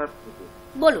আগরপাড়া থেকে।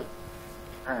 বলুন।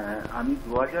 হ্যাঁ, আমি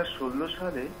 2016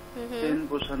 সালে ট্রেন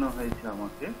বসানো হয়েছে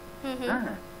আমাকে।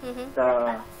 হ্যাঁ, তা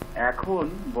এখন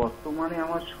বর্তমানে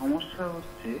আমার সমস্যা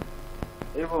হচ্ছে,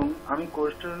 এবং আমি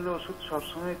কোলেস্টেরল ওষুধ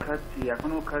সবসময় খাচ্ছি,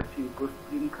 এখনো খাচ্ছি,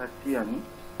 কোস্টিন খাচ্ছি আমি।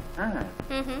 হ্যাঁ,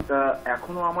 তা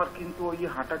এখনো আমার কিন্তু ওই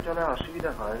হাঁটা চলা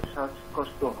অসুবিধা হয়,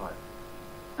 শ্বাসকষ্ট হয়।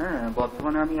 হ্যাঁ,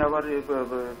 বর্তমানে আমি আবার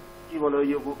কি বলে ওই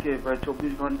বুকে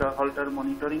 24 ঘন্টা হল্টার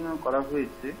মনিটরিং করা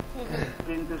হয়েছে,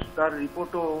 কিন্তু তার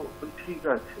রিপোর্টও ঠিক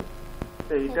আছে।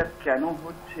 এটা কেন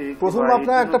হচ্ছে? প্রথম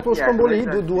আপনার একটা প্রশ্ন বলি,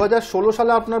 2016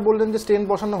 সালে আপনার বললেন যে স্টেন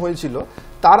বসানো হয়েছিল,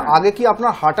 তার আগে কি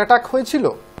আপনার হার্ট অ্যাটাক হয়েছিল?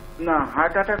 না,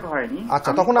 হার্ট অ্যাটাক হয়নি।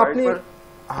 আচ্ছা, তখন আপনি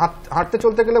হাঁটতে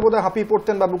চলতে গেলে বোধহয় হাঁপিয়ে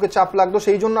পড়তেন বা বুকে চাপ লাগতো,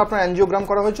 সেই জন্য আপনার অ্যাঞ্জিওগ্রাম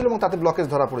করা হয়েছিল এবং তাতে ব্লকেজ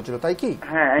ধরা পড়েছিল, তাই কি?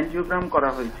 হ্যাঁ, অ্যাঞ্জিওগ্রাম করা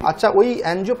হয়েছিল। আচ্ছা, ওই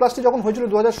অ্যাঞ্জিওপ্লাস্টি যখন হয়েছিল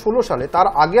 2016 সালে, তার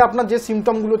আগে আপনার যে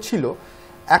সিমটম গুলো ছিল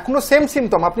এখনো সেম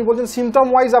সিমটম? আপনি বলছেন সিমটম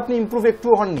ওয়াইজ আপনি ইমপ্রুভ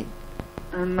একটুও হননি?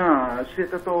 না,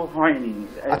 সেটা তো হয়নি।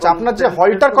 আচ্ছা, আপনার যে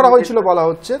হল্টার করা হয়েছিল বলা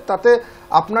হচ্ছে, তাতে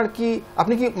আপনার কি,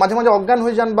 আপনি কি মাঝে মাঝে অজ্ঞান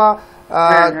হয়ে যান বা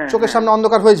চোখের সামনে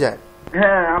অন্ধকার হয়ে যায়?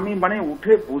 হ্যাঁ, আমি মানে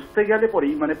উঠে বসতে গেলে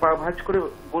পরেই মানে পা ভাঁজ করে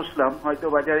বসলাম, হয়তো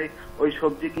বাজারে ওই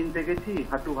সবজি কিনতে গেছি,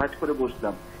 হাঁটু ভাঁজ করে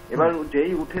বসলাম, এবার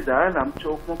যেই উঠে দাঁড়ালাম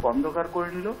চোখ মুখ অন্ধকার করে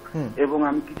নিল, এবং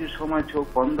আমি কিছু সময় চোখ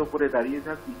বন্ধ করে দাঁড়িয়ে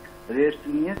থাকি, রেস্ট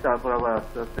নিয়ে তারপর আবার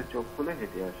আস্তে আস্তে চোখ খুলে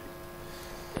হেঁটে আসি,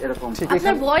 এরকম।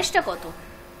 আপনার বয়সটা কত?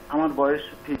 আমার বয়স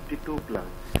 52 প্লাস।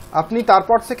 আপনি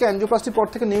তারপর থেকে অ্যাঞ্জিওপ্লাস্টির পর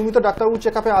থেকে নিয়মিত ডাক্তারবাবু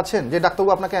চেকআপে আছেন? যে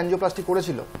ডাক্তারবাবু আপনাকে অ্যাঞ্জিওপ্লাস্টি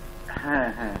করেছিল হ্যাঁ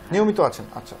হ্যাঁ নিয়মিত আছেন?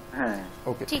 আচ্ছা, হ্যাঁ,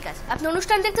 ওকে, ঠিক আছে। আপনি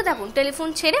অনুষ্ঠান দেখতে থাকুন, টেলিফোন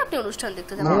ছেড়ে আপনি অনুষ্ঠান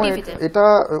দেখতে থাকুন টিভিতে। এটা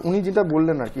উনি যেটা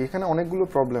বললেন আর কি, এখানে অনেকগুলো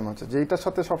প্রবলেম আছে, যে এটার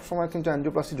সাথে সবসময় কিন্তু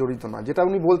অ্যাঞ্জিওপ্লাস্টি জড়িত না। যেটা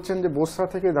উনি বলছেন যে বসা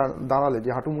থেকে দাঁড়ালে, যে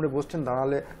হাঁটু মুড়ে বসছেন,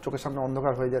 দাঁড়ালে চোখের সামনে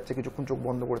অন্ধকার হয়ে যাচ্ছে, কিছুক্ষণ চোখ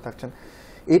বন্ধ করে থাকছেন,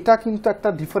 এটা কিন্তু একটা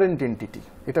ডিফারেন্ট এন্টিটি,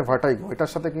 এটা ভার্টাইগো।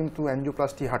 এটার সাথে কিন্তু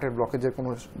অ্যাঞ্জিওপ্লাস্টি হার্টের ব্লকেজের কোনো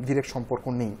ডিরেক্ট সম্পর্ক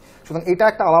নেই। সুতরাং এটা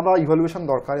একটা আলাদা ইভ্যালুয়েশন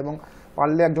দরকার, এবং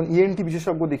পারলে একজন ইএনটি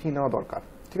বিশেষজ্ঞ দেখিয়ে নেওয়া দরকার।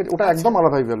 ঠিক আছে, ওটা একদম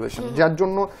আলাদা ইভ্যালুয়েশন, যার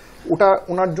জন্য ওটা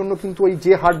ওনার জন্য কিন্তু ওই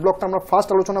যে হার্ট ব্লকটা আমরা ফার্স্ট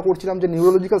আলোচনা করছিলাম যে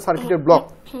নিউরোলজিক্যাল সার্কিটের ব্লক,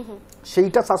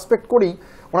 সেইটা সাসপেক্ট করেই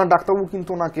ওনার ডাক্তারবাবু কিন্তু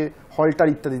ওনাকে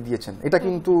হলটার ইত্যাদি দিয়েছেন। এটা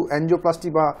কিন্তু অ্যাঞ্জিওপ্লাস্টি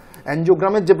বা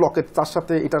অ্যাঞ্জিওগ্রামের যে ব্লকের তার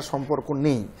সাথে এটার সম্পর্ক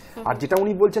নেই। আর যেটা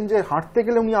উনি বলছেন যে হাঁটতে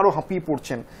গেলে উনি আরো হাঁপিয়ে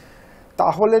পড়ছেন,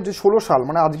 তাহলে যে 16 সাল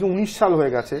মানে আজকে 19 সাল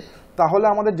হয়ে গেছে, তাহলে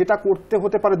আমাদের যেটা করতে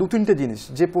হতে পারে 2-3টে জিনিস,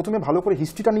 যে প্রথমে ভালো করে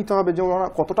হিস্ট্রিটা নিতে হবে যে ওনারা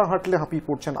কতটা হাঁটলে হাঁপিয়ে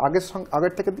পড়ছেন,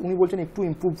 আগের থেকে উনি বলছেন একটু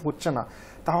ইমপ্রুভ হচ্ছে না,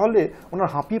 তাহলে ওনার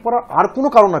হাঁপিয়ে পড়ার আর কোনো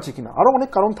কারণ আছে কিনা। আরও অনেক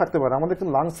কারণ থাকতে পারে, আমাদের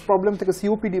কিন্তু লাংস প্রবলেম থেকে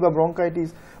সিওপিডি বা ব্রঙ্কাইটিস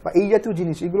বা এই জাতীয়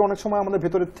জিনিস, এগুলো অনেক সময় আমাদের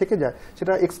ভেতরে থেকে যায়,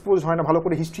 সেটা এক্সপোজ হয় না, ভালো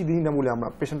করে হিস্ট্রি দিই না বলে আমরা,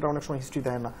 পেশেন্টরা অনেক সময় হিস্ট্রি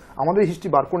দেয় না, আমাদের হিস্ট্রি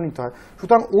বার করে নিতে হয়।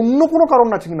 সুতরাং অন্য কোনো কারণ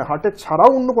আছে কিনা, হার্টের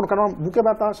ছাড়াও অন্য কোনো কারণ, বুকে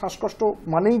ব্যথা শ্বাসকষ্ট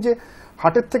মানেই যে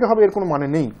হার্টের থেকে হবে এর কোনো মানে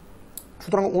নেই,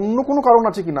 সুতরাং অন্য কোনো কারণ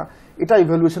আছে কিনা এটা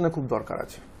ইভ্যালুয়েশনের খুব দরকার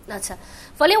আছে। আচ্ছা,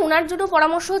 ফলে ওনার জন্য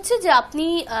পরামর্শ হচ্ছে যে আপনি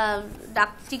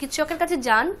চিকিৎসকের কাছে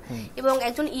যান এবং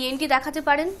একজন ইএনটি দেখাতে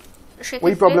পারেন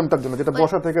ওই প্রবলেমটার জন্য, যেটা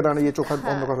বসা থেকে দাঁড়িয়ে চোখ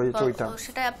অন্ধকার হয়ে যাচ্ছে, ওইটা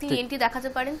সেটা আপনি ইএনটি দেখাতে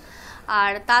পারেন।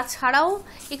 আর তাছাড়াও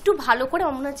একটু ভালো করে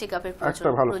আমার চেকআপের প্রয়োজন,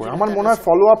 একটা ভালো করে, আমার মনে হয়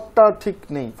ফলো আপটা ঠিক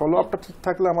নেই, ফলো আপটা ঠিক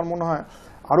থাকলে আমার মনে হয়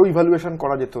আরো ইভ্যালুয়েশন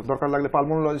করা যেত, দরকার লাগলে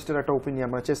পালমোনোলজিস্টের একটা ওপিনিয়ন,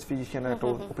 মানে চেস্ট ফিজিশিয়ানের একটা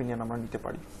ওপিনিয়ন আমরা নিতে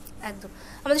পারি। একদম।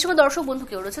 আমাদের সঙ্গে দর্শক বন্ধু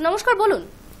কেউ রয়েছে, নমস্কার, বলুন।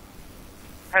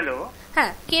 হ্যালো,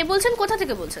 হ্যাঁ, কে বলছেন, কোথা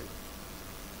থেকে বলছেন?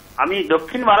 আমি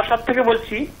দক্ষিণ বারাসাত থেকে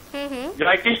বলছি,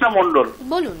 জয়কৃষ্ণ মন্ডল।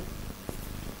 বলুন।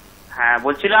 হ্যাঁ,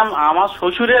 বলছিলাম আমার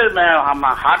শ্বশুরের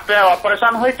হার্ট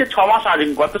অপারেশন হয়েছে 6 মাস আগে,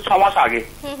 গত 6 মাস আগে।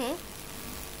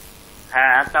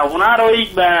 হ্যাঁ, তা ওনার ওই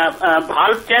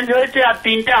ভালভ চেঞ্জ হয়েছে আর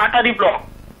 3টে আর্টারি ব্লক।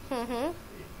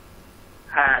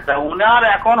 হ্যাঁ, তা ওনার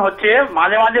এখন হচ্ছে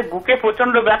মাঝে মাঝে বুকে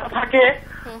প্রচন্ড ব্যথা থাকে,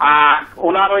 আর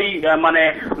ওনার ওই মানে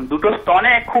দুটো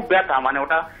স্তনে খুব ব্যথা, মানে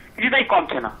ওটা কিছুটাই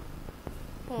কমছে না।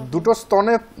 দুটো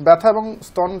স্তনে ব্যথা এবং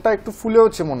স্তনটা একটু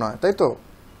ফুলেওছে মনে হয়, তাই তো?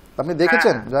 আপনি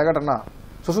দেখেছেন জায়গাটা? না,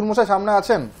 শ্বশুর মশাই সামনে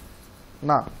আছেন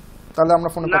না, তাহলে আমরা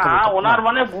ফোনে কথা বলছি। না, ওনার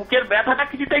মানে বুকের ব্যথাটা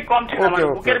কিছুটাই কমছে না, মানে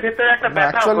বুকের ভিতরে একটা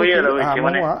ব্যথা হয়ে রয়েছে,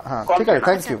 মানে হ্যাঁ, ঠিক আছে,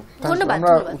 থ্যাংক ইউ।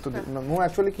 আমরা উত্তর দিই।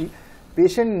 অ্যাকচুয়ালি কি,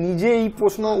 পেশেন্ট নিজে এই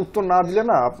প্রশ্ন উত্তর না দিলে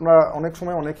না আমরা অনেক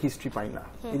সময় অনেক হিস্ট্রি পাই না।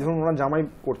 এই ধরুন ওনারা জামাই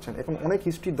করছেন, এখন অনেক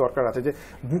হিস্ট্রির দরকার আছে যে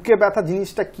বুকে ব্যথা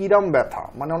জিনিসটা কিরম ব্যথা,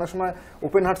 মানে অনেক সময়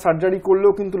ওপেন হার্ট সার্জারি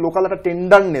করলেও কিন্তু লোকাল একটা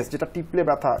টেন্ডারনেস, যেটা টিপলে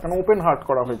ব্যথা, কারণ ওপেন হার্ট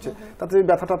করা হয়েছে, তাতে এই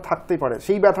ব্যথাটা থাকতেই পারে।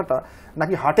 সেই ব্যথাটা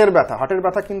নাকি হার্টের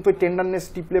ব্যথা কিন্তু ওই টেন্ডারনেস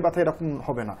টিপলে ব্যথা এরকম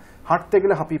হবে না, হাঁটতে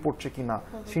গেলে হাঁপিয়ে পড়ছে কিনা,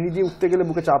 সিঁড়ি দিয়ে উঠতে গেলে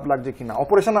বুকে চাপ লাগছে কিনা,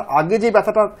 অপারেশনের আগে যে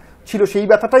ব্যথাটা ছিল সেই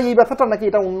ব্যথাটাই এই ব্যথাটা নাকি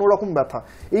এটা অন্যরকম ব্যথা,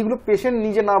 এইগুলো পেশেন্ট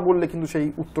নিজে না বললে কিন্তু সেই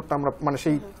উত্তরটা আমরা, মানে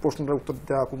সেই প্রশ্নটার উত্তর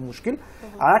দেওয়া খুব মুশকিল।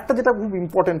 আর একটা যেটা খুব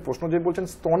ইম্পর্টেন্ট প্রশ্ন, যে বলছেন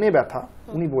স্তনে ব্যথা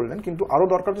উনি বললেন, কিন্তু আরো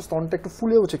দরকার যে স্তনটা একটু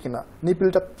ফুলেওছে কিনা,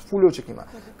 নিপিলটা ফুলেওছে কিনা,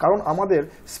 কারণ আমাদের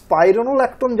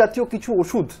স্পাইরোনোল্যাকটোন জাতীয় কিছু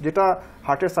ওষুধ, যেটা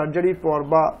হার্টের সার্জারির পর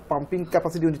বা পাম্পিং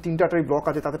ক্যাপাসিটি, 3টা আর্টারি ব্লক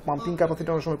আছে তাতে পাম্পিং ক্যাপাসিটি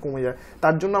অনেক সময় কমে যায়,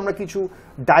 তার জন্য আমরা কিছু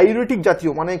ডায়ুরেটিক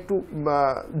জাতীয়, মানে একটু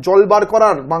জল বার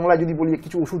করার বাংলায় যদি বলি,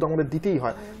 কিছু ওষুধ আমাদের দিতেই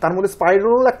হয়। তার মধ্যে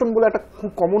স্পাইরোনোল্যাকটোন বলে একটা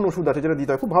খুব কমন ওষুধ আছে যেটা দিতে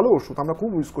হয়, খুব ভালো ওষুধ, আমরা খুব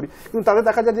ইউজ করি, কিন্তু তাদের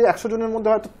দেখা যায় যে 100 জনের মধ্যে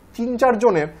হয়তো 3-4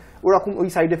 জনের ওরকম ওই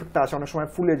সাইড এফেক্টটা আছে, অনেক সময়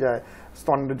ফুলে যায়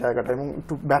স্তনের জায়গাটা এবং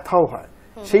একটু ব্যথাও হয়,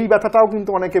 সেই ব্যথাটাও কিন্তু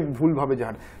অনেকে ভুল ভাবে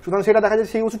যায়। সুতরাং সেটা দেখা যায়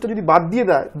সেই ওষুধটা যদি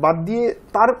বাদ দিয়ে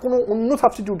তার কোনো অন্য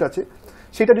সাবস্টিটিউট আছে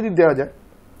সেটা যদি দেওয়া যায়,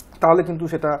 তাহলে কিন্তু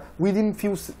সেটা উইদিন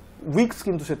ফিউ উইকস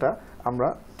কিন্তু সেটা আমরা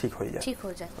ঠিক হয়ে যায়।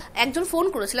 একজন ফোন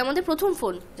করেছিল, আমাদের প্রথম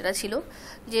ফোন যেটা ছিল,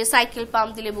 যে সাইকেল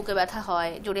পাম্প দিলে বুকে ব্যথা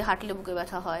হয়, জোরে হাঁটলে বুকে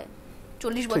ব্যথা হয়,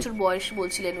 40 বছর বয়স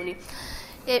বলছিলেন উনি।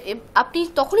 আপনি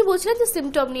তখনই বলছিলেন যে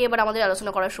সিমটম নিয়ে এবার আমাদের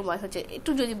আলোচনা করার সময় হচ্ছে,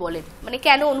 একটু যদি বলেন মানে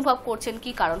কেন অনুভব করছেন,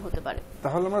 কি কারণ হতে পারে?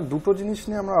 তাহলে আমরা দুটো জিনিস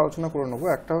নিয়ে আমরা আলোচনা করে নেবো।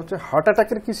 একটা হচ্ছে হার্ট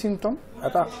অ্যাটাকের কি সিমটম,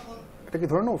 এটা কি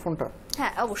ধরে নেবো ফোনটা?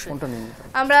 হ্যাঁ, অবশ্যই।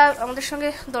 আমরা আমাদের সঙ্গে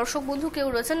দর্শক বন্ধু কেউ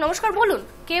রয়েছেন, নমস্কার, বলুন,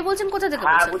 কে বলছেন, কোথা থেকে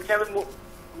বলছেন? বলছি আমি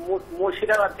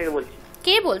মুর্শিদাবাদ থেকে বলছি।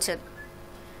 কে বলছেন?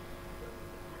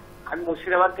 আমি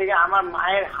মুর্শিদাবাদ থেকে, আমার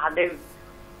মায়ের হার্টের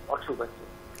অসুখ আছে,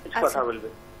 কিছু কথা বলবে?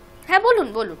 হ্যাঁ, বলুন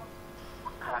বলুন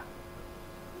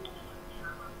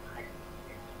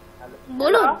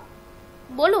বলুন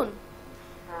বলুন।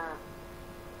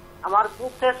 আমার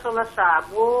বুকের সমস্যা,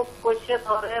 বুক কষে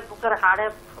ধরে, বুকের হাড়ে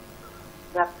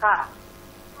ব্যথা,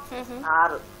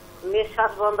 আর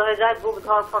নিঃশ্বাস বন্ধ হয়ে যায়, বুক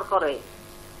ধরফর করে।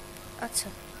 আচ্ছা,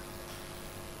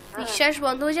 নিঃশ্বাস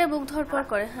বন্ধ হয়ে যায়, বুক ধরফর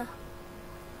করে। হ্যাঁ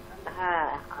হ্যাঁ,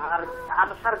 আর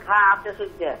আলসার ঘা আছে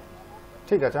সূর্যে।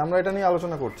 ঠিক আছে, আমরা এটা নিয়ে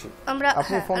আলোচনা করছি,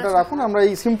 আপনি হ্যাঁ, ফোনটা রাখুন, আমরা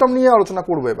এই সিমটম নিয়ে আলোচনা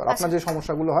করবো এবার। আপনার যে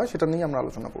সমস্যাগুলো হয় সেটা নিয়ে আমরা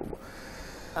আলোচনা করবো,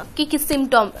 কি কি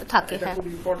সিমটম থাকে। হ্যাঁ, খুব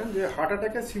ইম্পর্টেন্ট যে হার্ট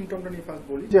অ্যাটাকের সিমটমটা নিয়ে ফার্স্ট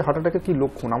বলি, যে হার্ট অ্যাটাকের কি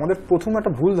লক্ষণ। আমাদের প্রথম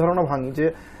একটা ভুল ধারণা ভাঙি যে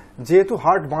যেহেতু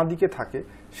হার্ট বাঁ দিকে থাকে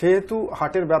সেহেতু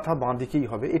হার্টের ব্যথা বাঁ দিকেই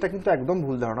হবে, এটা কিন্তু একদম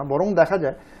ভুল ধারণা। বরং দেখা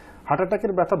যায় হার্ট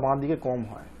অ্যাটাকের ব্যথা বাঁ দিকে কম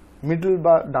হয়, মিডল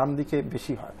বা ডান দিকে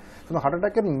বেশি হয়। কিন্তু হার্ট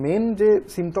অ্যাটাকের মেন যে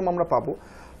সিমটম আমরা পাবো,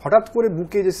 হঠাৎ করে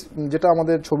বুকে যেটা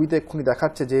আমাদের ছবিতে এক্ষুনি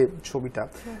দেখাচ্ছে যে ছবিটা,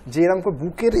 যে এরকম করে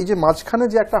বুকের এই যে মাঝখানে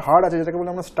যে একটা হাড় আছে যেটাকে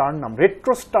বলে আমরা স্টার্নাম,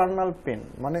 রেট্রোস্টার্নাল পেন,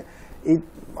 মানে এই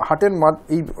হার্টের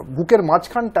এই বুকের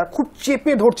মাঝখানটা খুব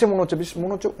চেপে ধরছে মনে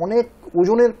হচ্ছে অনেক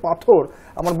ওজনের পাথর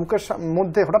আমার বুকের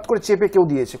মধ্যে হঠাৎ করে চেপে কেউ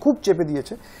দিয়েছে, খুব চেপে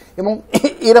দিয়েছে। এবং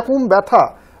এরকম ব্যথা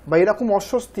বা এরকম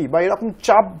অস্বস্তি বা এরকম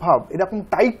চাপ ভাব, এরকম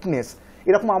টাইটনেস,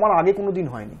 এরকম আমার আগে কোনো দিন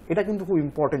হয়নি। এটা কিন্তু খুব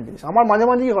ইম্পর্টেন্ট জিনিস। আমার মাঝে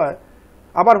মাঝেই হয়,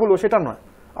 আবার হলো, সেটা নয়,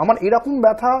 আমার এরকম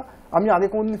ব্যথা আমি আগে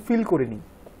কোনোদিন ফিল করিনি।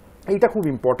 এইটা খুব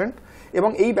ইম্পর্টেন্ট। এবং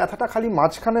এই ব্যথাটা খালি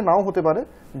মাঝখানে নাও হতে পারে,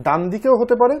 ডান দিকেও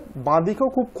হতে পারে, বাঁ দিকেও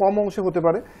খুব কম অংশে হতে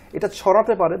পারে। এটা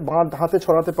ছড়াতে পারে, বাঁ হাতে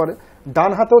ছড়াতে পারে,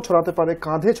 ডান হাতেও ছড়াতে পারে,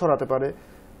 কাঁধে ছড়াতে পারে,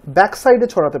 ব্যাক সাইডে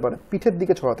ছড়াতে পারে, পিঠের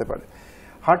দিকে ছড়াতে পারে।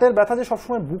 হার্টের ব্যথা যে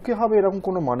সবসময় বুকে হবে এরকম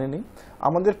কোনো মানে নেই।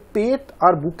 আমাদের পেট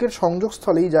আর বুকের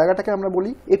সংযোগস্থলে এই জায়গাটাকে আমরা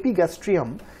বলি এপিগ্যাস্ট্রিয়াম,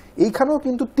 এইখানেও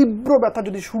কিন্তু তীব্র ব্যথা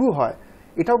যদি শুরু হয়,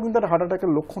 এটাও কিন্তু একটা হার্ট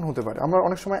অ্যাটাকের লক্ষণ হতে পারে। আমরা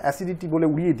অনেক সময় অ্যাসিডিটি বলে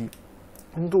উড়িয়ে দিই,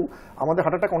 কিন্তু আমাদের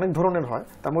হার্ট অ্যাটাক অনেক ধরনের হয়।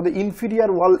 তার মধ্যে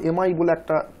ইনফিরিয়ার ওয়াল এমআই বলে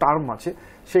একটা টার্ম আছে,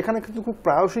 সেখানে কিন্তু খুব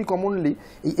প্রায়শই কমনলি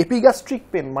এই এপিগ্যাস্ট্রিক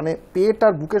পেন, মানে পেট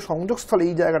আর বুকের সংযোগস্থলে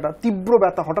এই জায়গাটা তীব্র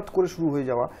ব্যথা হঠাৎ করে শুরু হয়ে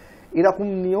যাওয়া, এরকম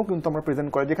নিয়েও কিন্তু আমরা প্রেজেন্ট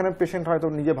করি, যেখানে পেশেন্ট হয়তো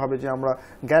নিজে ভাবে যে আমরা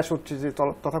গ্যাস হচ্ছে, যে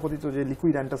তথাকথিত যে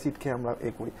লিকুইড অ্যান্টাসিড খেয়ে আমরা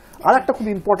করি। আর একটা খুব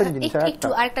ইম্পর্টেন্ট জিনিস,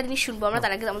 আরেকটা জিনিস শুনবো আমরা,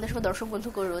 তার আগে আমাদের সঙ্গে দর্শক বন্ধু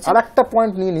করে রয়েছে, আর একটা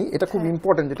পয়েন্ট নিয়ে নিই, এটা খুব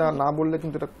ইম্পর্টেন্ট, যেটা না বললে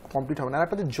কিন্তু এটা কমপ্লিট হবে না। আর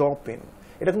একটা যে জ পেন,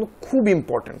 এটা কিন্তু খুব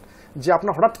ইম্পর্টেন্ট, যে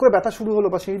আপনার হঠাৎ করে ব্যথা শুরু হলো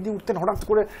বা সিঁড়ি দিয়ে উঠতেন, হঠাৎ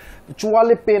করে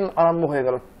চোয়ালে পেন আরম্ভ হয়ে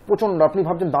গেল প্রচন্ড, আপনি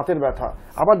ভাবছেন দাঁতের ব্যথা,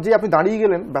 আবার যে আপনি দাঁড়িয়ে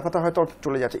গেলেন ব্যথাটা হয়তো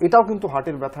চলে যাচ্ছে, এটাও কিন্তু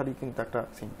হার্টের ব্যথারই কিন্তু একটা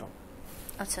সিমটম।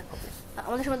 আচ্ছা,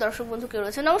 আমাদের সময় দর্শক বন্ধু কেউ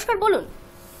রয়েছে, নমস্কার, বলুন।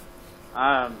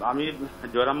 আমি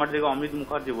জয়রামবাটি থেকে অমিত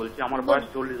মুখার্জি বলছি। আমার বয়স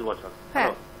 40 বছর।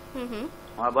 হ্যাঁ,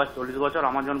 আমার বয়স 40 বছর।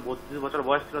 আমার যখন 32 বছর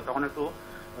বয়স ছিল তখন একটু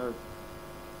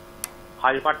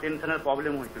হাইপার টেনশনের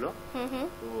প্রবলেম হয়েছিল।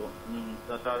 তো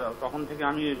তখন থেকে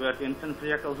আমি টেনশন ফ্রি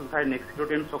একটা ওষুধ খাই, নেক্সিটো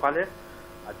 10 সকালে,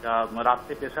 আচ্ছা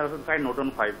রাত্রে প্রেশার ওষুধ খাই নোটন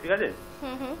 5, ঠিক আছে।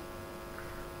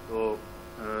 তো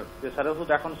প্রেশার ওষুধ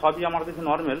এখন সবই আমার কাছে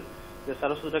নর্মাল।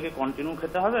 প্রেশার ওষুধটাকে কন্টিনিউ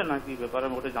খেতে হবে নাকি ব্যাপারে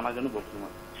ওটা জানার জন্য বলছি।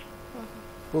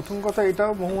 প্রথম কথা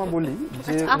এটাও মহুয়া বলি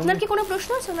যে আপনার কি কোনো প্রশ্ন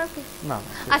আছে ওনার? না,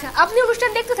 আচ্ছা, আপনি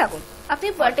অনুষ্ঠান দেখতে থাকুন, আপনি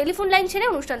টেলিফোন লাইন ছেড়ে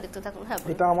অনুষ্ঠান দেখতে থাকুন। হ্যাঁ,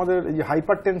 এটা আমাদের এই যে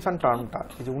হাইপার টেনশন টার্মটা,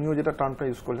 এই যে উনিও যেটা টার্মটা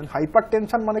ইউজ করলেন, হাইপার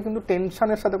টেনশন মানে কিন্তু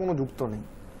টেনশনের সাথে কোনো যুক্ত নেই।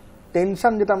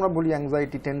 টেনশন যেটা আমরা বলি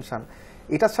অ্যাংজাইটি টেনশন,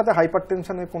 এটার সাথে হাইপার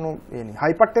টেনশনের কোনো নেই।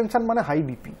 হাইপার টেনশন মানে হাই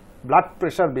বিপি, ব্লাড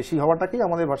প্রেশার বেশি হওয়াটাকেই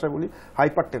আমাদের ভাষায় বলি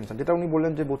হাইপার টেনশন, যেটা উনি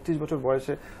বললেন যে 32 বছর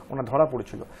বয়সে ওনার ধরা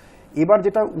পড়েছিল। এবার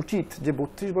যেটা উচিত, যে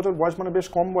 32 বছর বয়স মানে বেশ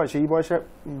কম বয়সে, এই বয়সে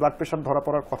ব্লাড প্রেশার ধরা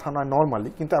পড়ার কথা নয় নর্মালি,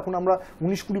 কিন্তু এখন আমরা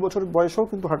 19-20 বছর বয়সেও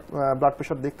কিন্তু ব্লাড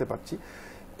প্রেশার দেখতে পাচ্ছি।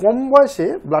 কম বয়সে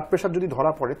ব্লাড প্রেশার যদি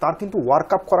ধরা পড়ে, তার কিন্তু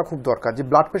ওয়ার্ক আপ করা খুব দরকার, যে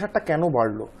ব্লাড প্রেশারটা কেন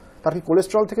বাড়লো, তার কি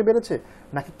কোলেস্ট্রল থেকে বেড়েছে,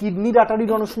 নাকি কিডনির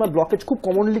আর্টারির অনেক সময় ব্লকেজ খুব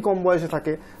কমনলি কম বয়সে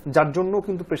থাকে, যার জন্য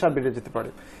কিন্তু প্রেশার বেড়ে যেতে পারে।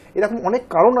 এরকম অনেক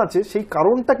কারণ আছে, সেই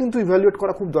কারণটা কিন্তু ইভ্যালুয়েট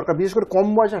করা খুব দরকার, বিশেষ করে কম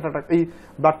বয়সে এই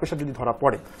ব্লাড প্রেশার যদি ধরা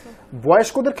পড়ে।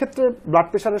 বয়স্কদের ক্ষেত্রে ব্লাড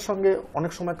প্রেশারের সঙ্গে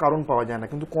অনেক সময় কারণ পাওয়া যায় না,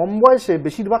 কিন্তু কম বয়সে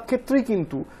বেশিরভাগ ক্ষেত্রেই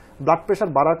কিন্তু ব্লাড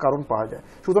প্রেশার বাড়ার কারণ পাওয়া যায়।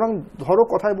 সুতরাং ধরো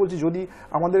কথায় বলছি, যদি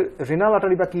আমাদের রেনাল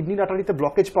আর্টারি বা কিডনির আর্টারিতে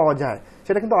ব্লকেজ পাওয়া যায়,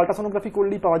 সেটা কিন্তু আল্ট্রাসোনোগ্রাফি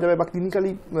করলেই পাওয়া যাবে, বা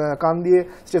ক্লিনিক্যালি কান দিয়ে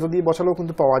স্টেথো দিয়ে বসালেও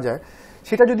কিন্তু পাওয়া যায়।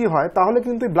 সেটা যদি হয় তাহলে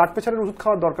কিন্তু ব্লাড প্রেশারের ওষুধ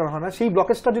খাওয়ার দরকার হয় না, সেই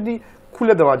ব্লকেজটা যদি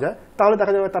খুলে দেওয়া যায় তাহলে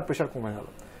দেখা যাবে তার প্রেশার কমে গেল।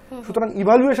 সুতরাং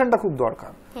ইভালুয়েশনটা খুব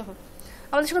দরকার।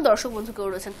 আমাদের সঙ্গে দর্শক বন্ধু কেউ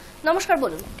রয়েছেন, নমস্কার,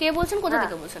 বলুন, কে বলছেন, কোথা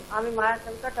থেকে বলছেন? আমি মায়ের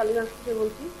কালকা টালিগঞ্জ থেকে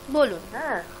বলছি। বলুন।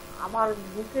 হ্যাঁ, আমার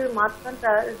বুকের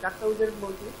মাঝখানটা ডাক্তারদের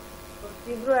বলছি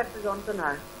তীব্র একটা যন্ত্রণা,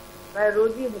 প্রায়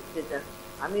রোজই হচ্ছে এটা।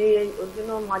 আমি ওর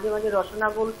জন্য মাঝে মাঝে রসনা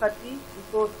গোল খাচ্ছি,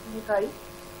 দুটো স্টিম খাই।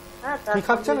 হ্যাঁ,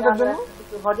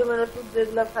 হজমের ওষুধ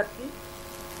রেগুলার খাচ্ছি।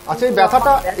 আচ্ছা,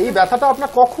 এই ব্যথাটা আপনার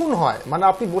কখন হয়? মানে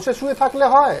আপনি বসে শুয়ে থাকলে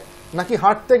হয় নাকি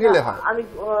হাঁটতে গেলে হয়? আমি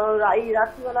এই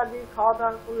রাত্রিবেলা যে খাওয়া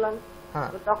দাওয়া করলাম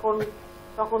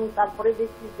তখন তারপরে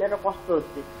দেখছি একটা কষ্ট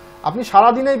হচ্ছে। আপনি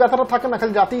সারাদিন এই ব্যথাটা থাকে না,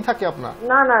 খালি রাতেই থাকে আপনার?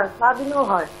 না না, সারাদিনও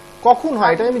হয়। কখন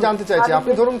হয় এটাই আমি জানতে চাইছি।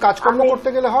 আপনি ধরুন কাজকর্ম করতে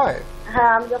গেলে হয়?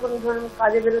 হ্যাঁ, আমি যখন ধরুন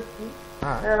কাজে বেরোচ্ছি,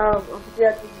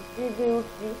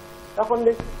 উঠছি, তখন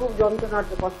দেখছি খুব যন্ত্রণা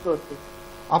হচ্ছে, কষ্ট হচ্ছে।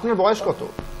 আপনার বয়স কত?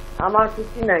 আমার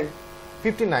 59।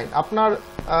 59। আপনার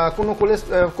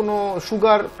কোনো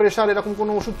সুগার, প্রেশার এরকম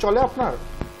কোনো ওষুধ চলে আপনার?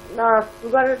 না,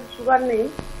 সুগার নেই,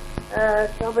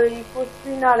 তবে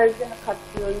ইকোস্ট্রিন আর একটা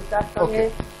খাচ্ছি, ওই তার সঙ্গে।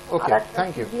 ওকে,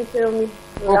 থ্যাংক ইউ।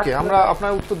 ওকে, আমরা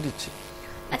আপনার উত্তর দিচ্ছি।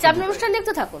 আচ্ছা, আপনি অনুষ্ঠান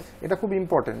দেখতে থাকুন। এটা খুব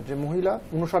ইম্পর্টেন্ট যে মহিলা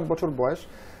 59 বছর বয়স,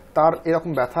 তার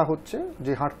এরকম ব্যথা হচ্ছে,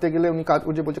 যে হাঁটতে গেলে উনি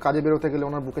ও যে বলছে কাজে বেরোতে গেলে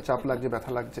ওনার বুকে চাপ লাগছে,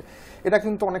 ব্যথা লাগছে, এটা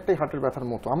কিন্তু অনেকটাই হার্টের ব্যথার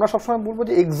মতো। আমরা সবসময় বলবো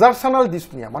যে এক্সারশনাল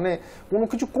ডিসনিয়া, মানে কোনো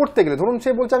কিছু করতে গেলে, ধরুন সে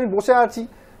বলছে আমি বসে আছি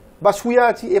বা শুয়ে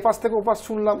আছি, এপাশ থেকে ওপাশ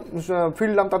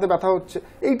ফিরলাম, তাতে ব্যথা হচ্ছে,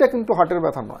 এইটা কিন্তু হার্টের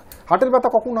ব্যথা নয়। হার্টের ব্যথা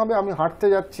কখন হবে? আমি হাঁটতে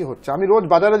যাচ্ছি হচ্ছে, আমি রোজ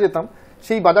বাজারে যেতাম,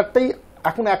 সেই বাজারটাই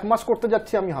এখন 1 মাস করতে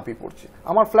যাচ্ছি, আমি হাঁপিয়ে পড়ছি।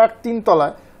 আমার ফ্ল্যাট 3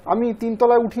 তলায়, আমি 3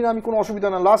 তলায় উঠি না, আমি কোনো অসুবিধা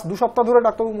না, লাস্ট 2 সপ্তাহ ধরে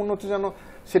ডাক্তারবাবু মনে হচ্ছে যেন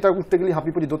সেটা উঠতে গেলে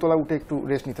হাঁপিয়ে পড়ি, দোতলায় উঠে একটু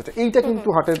রেস্ট নিতে হচ্ছে। এইটা কিন্তু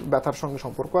হার্টের ব্যথার সঙ্গে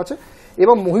সম্পর্ক আছে।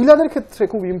 এবং মহিলাদের ক্ষেত্রে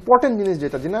খুব ইম্পর্টেন্ট জিনিস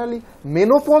যেটা জেনারেলি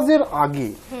মেনোপজের আগে,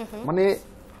 মানে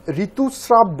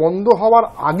ঋতুস্রাব বন্ধ হওয়ার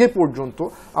আগে পর্যন্ত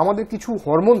আমাদের কিছু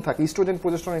হরমোন থাকে, ইস্ট্রোজেন,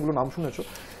 প্রোজেস্টেরন, এগুলো নাম শুনেছো,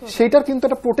 সেইটার কিন্তু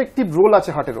একটা প্রোটেক্টিভ রোল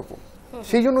আছে হার্টের ওপর।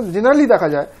 সেই জন্য জেনারেলি দেখা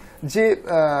যায় যে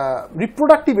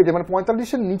রিপ্রোডাক্টিভ এজে, মানে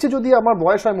 45-এর নিচে যদি আমার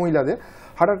বয়স হয় মহিলাদের,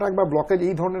 হার্ট অ্যাটাক বা ব্লকেজ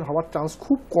এই ধরনের হওয়ার চান্স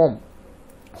খুব কম।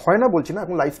 হয় না বলছি না,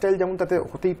 এখন লাইফস্টাইল যেমন তাতে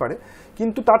হতেই পারে,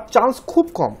 কিন্তু তার চান্স খুব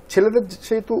কম। ছেলেদের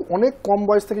সেহেতু অনেক কম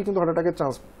বয়স থেকে কিন্তু হার্ট অ্যাটাকের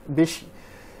চান্স বেশি।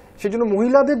 সেই জন্য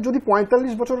মহিলাদের যদি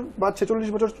 45 বছর বা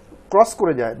 46 বছর ক্রস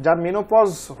করে যায়, যার মেনোপজ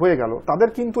হয়ে গেল, তাদের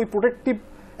কিন্তু ওই প্রোটেক্টিভ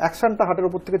অ্যাকশনটা হার্টের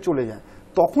উপর থেকে চলে যায়।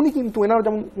 তখনই কিন্তু এনার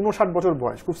যেমন 59 বছর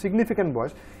বয়স, খুব সিগনিফিক্যান্ট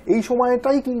বয়স, এই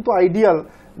সময়টাই কিন্তু আইডিয়াল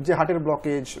যে হার্টের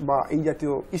ব্লকেজ বা এই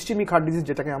জাতীয় ইস্টিমিক হার্ট ডিজিজ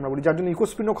যেটাকে আমরা বলি, যার জন্য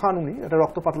ইকোস্পিনো খান উনি, এটা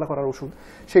রক্ত পাতলা করার ওষুধ,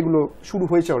 সেগুলো শুরু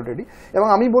হয়েছে অলরেডি। এবং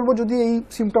আমি বলবো যদি এই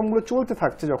সিমটমগুলো চলতে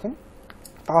থাকছে যখন,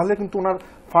 তাহলে কিন্তু ওনার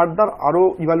ফার্দার আরও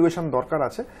ইভ্যালুয়েশন দরকার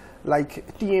আছে, লাইক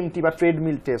টিএমটি বা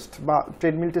ট্রেডমিল টেস্ট। বা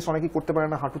ট্রেডমিল টেস্ট অনেকেই করতে পারে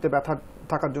না, হাঁটুতে ব্যথা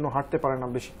থাকার জন্য হাঁটতে পারে না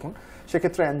বেশিক্ষণ,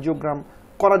 সেক্ষেত্রে অ্যাঞ্জিওগ্রাম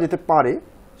করা যেতে পারে,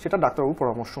 সেটা ডাক্তারবাবুর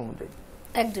পরামর্শ অনুযায়ী।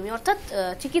 একদমই, অর্থাৎ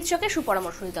চিকিৎসকের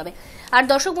সুপরামর্শ নিতে হবে। আর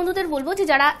দর্শক বন্ধুদের বলবো যে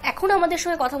যারা এখন আমাদের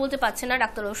সঙ্গে কথা বলতে পারছেন না,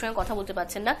 ডাক্তারবাবুর সঙ্গে কথা বলতে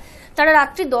পারছেন না, তারা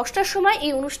রাত্রি 10টার সময়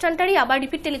এই অনুষ্ঠানটারই আবার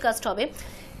রিপিট টেলিকাস্ট হবে।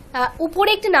 উপরে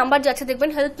একটি নাম্বার যাচ্ছে দেখবেন,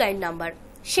 হেল্পলাইন নাম্বার,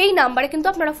 সেই নাম্বারে কিন্তু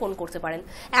আপনারা ফোন করতে পারেন।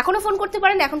 এখনো ফোন করতে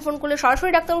পারেন, এখন ফোন করলে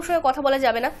সরাসরি ডাক্তারবাবুর সঙ্গে কথা বলা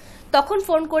যাবে না, তখন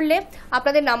ফোন করলে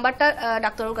আপনাদের নাম্বারটা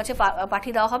ডাক্তারবাবুর কাছে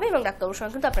পাঠিয়ে দেওয়া হবে এবং ডাক্তারবাবুর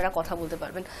সঙ্গে কিন্তু আপনারা কথা বলতে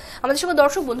পারবেন। আমাদের সঙ্গে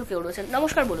দর্শক বন্ধু কেউ রয়েছেন।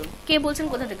 নমস্কার, বলুন কে বলছেন,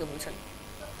 কোথা থেকে বলছেন?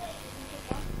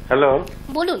 হ্যালো,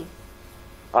 বলুন।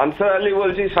 আনসার আলী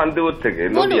বলছি শান্তিপুর থেকে,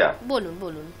 নদিয়া। বলুন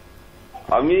বলুন।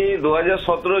 আমি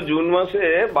 2017 জুন মাসে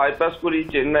বাইপাস করি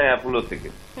চেন্নাই অ্যাপোলো থেকে।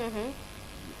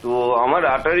 তো আমার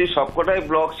আর্টারি সবকটাই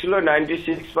ব্লক ছিল,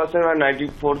 96% আর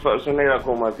 94%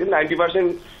 এরকম আর কি, 90%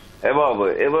 এভাব।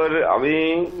 এবার আমি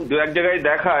 2-1 জায়গায়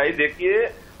দেখিয়ে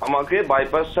আমাকে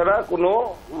বাইপাস ছাড়া কোনো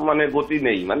মানে গতি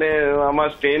নেই, মানে আমার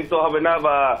স্টেন তো হবে না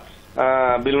বা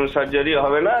বেলুন সার্জারি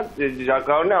হবে না, যার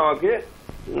কারণে আমাকে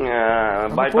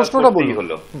বাইপাস করতেই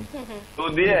হলো। তো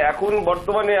দিয়ে এখন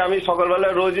বর্তমানে আমি সকালবেলা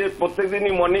রোজ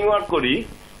প্রত্যেকদিনই মর্নিং ওয়াক করি,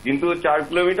 কিন্তু 4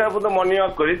 কিলোমিটার মতো মর্নিং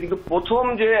ওয়াক করি, কিন্তু প্রথম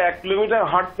যে 1 কিলোমিটার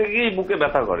হাঁটতে গিয়েই বুকে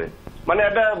ব্যথা করে, মানে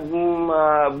একটা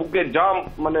বুকে জাম,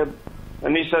 মানে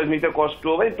নিঃশ্বাস নিতে কষ্ট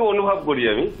একটু অনুভব করি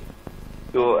আমি।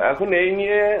 তো এখন এই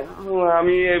নিয়ে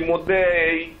আমি এর মধ্যে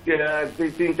এই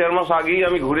 3-4 মাস আগেই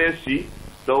আমি ঘুরে এসেছি।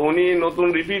 তো উনি নতুন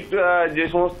রিপিট যে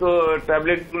সমস্ত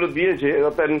ট্যাবলেট গুলো দিয়েছে,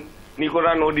 অর্থাৎ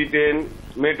নিকোরান OD10,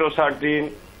 মেটোসার্টিন,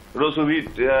 রোসুভিট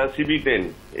CB10,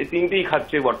 এই 3টেই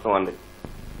খাচ্ছে বর্তমানে।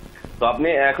 তো আপনি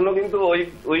এখনো কিন্তু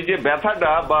ওই যে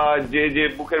ব্যথাটা বা যে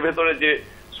বুকের ভেতরে যে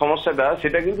সমস্যাটা,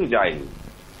 সেটা কিন্তু যায়নি।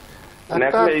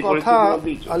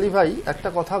 আলী ভাই একটা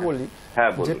কথা বলি,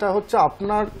 যেটা হচ্ছে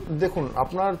আপনার দেখুন,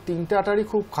 আপনার 3টে আর্টারি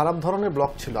খুব খারাপ ধরনের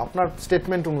ব্লক ছিল আপনার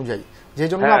স্টেটমেন্ট অনুযায়ী, যে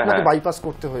জন্য আপনাকে বাইপাস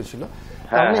করতে হয়েছিল।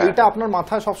 তাহলে এটা আপনার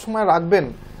মাথায় সবসময় রাখবেন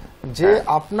যে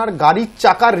আপনার গাড়ির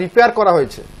চাকার রিপেয়ার করা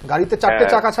হয়েছে। গাড়িতে 4টে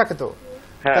চাকা থাকে, তো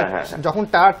যখন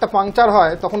টায়ারটা পাংচার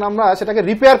হয় তখন আমরা সেটাকে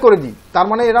রিপেয়ার করে দিই, তার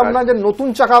মানে এরকম না যে নতুন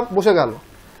চাকা বসে গেল।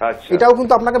 এটাও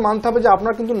কিন্তু আপনাকে মানতে হবে যে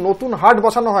আপনার কিন্তু নতুন হার্ট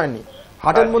বসানো হয়নি,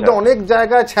 হার্টের মধ্যে অনেক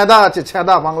জায়গায় ছেদা আছে,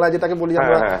 ছেদা বাংলায় যেটাকে বলি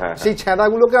আমরা, সেই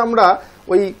ছেদাগুলোকে আমরা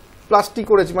ওই প্লাস্টিক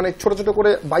করেছি, মানে ছোট ছোট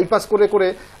করে বাইপাস করে করে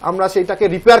আমরা সেইটাকে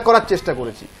রিপেয়ার করার চেষ্টা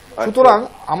করেছি। সুতরাং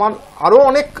আমার আরো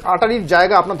অনেক আর্টারির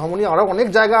জায়গা, আপনার ধমনী আরো অনেক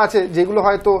জায়গা আছে যেগুলো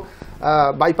হয়তো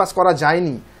বাইপাস করা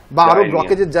যায়নি বা আরো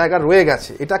ব্লকেজের জায়গা রয়ে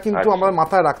গেছে, এটা কিন্তু আমাদের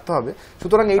মাথায় রাখতে হবে।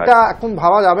 সুতরাং এটা এখন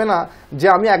ভাবা যাবে না যে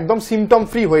আমি একদম সিমটম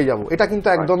ফ্রি হয়ে যাব, এটা কিন্তু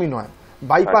একদমই নয়।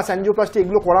 বাইপাস, অ্যাঞ্জিওপ্লাস্টি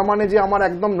এগুলো করা মানে যে আমার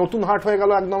একদম নতুন হার্ট হয়ে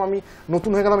গেল, একদম আমি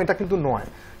নতুন হয়ে গেলাম, এটা কিন্তু নয়।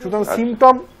 সুতরাং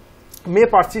সিমটম মে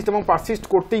পারসিস্ট এবং পারসিস্ট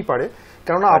করতেই পারে,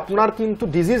 কারণ আপনার কিন্তু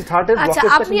ডিজিজ হার্টের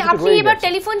ব্লকেজটা কিন্তু আপনি এবার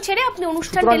টেলিফোন ছেড়ে আপনি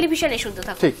অনুষ্ঠান টেলিভিশনে শুনতে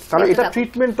থাকুন। ঠিক, তাহলে এটা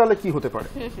ট্রিটমেন্ট তাহলে কি হতে পারে?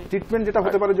 ট্রিটমেন্ট যেটা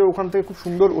হতে পারে যে ওখান থেকে খুব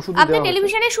সুন্দর ওষুধ দেওয়া হবে। আপনি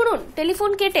টেলিভিশনে শুনুন,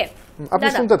 টেলিফোন কেটে আপনি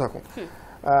শুনতে থাকুন।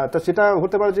 তা সেটা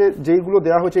হতে পারে যে যেইগুলো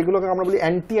দেওয়া হয়েছে এগুলোকে আমরা বলি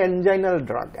অ্যান্টি অ্যানজাইনাল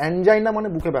ড্রাগ। অ্যানজাইনা মানে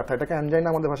বুকে ব্যথা, এটাকে অ্যানজাইনা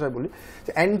আমাদের ভাষায় বলি।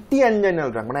 অ্যান্টি অ্যানজাইনাল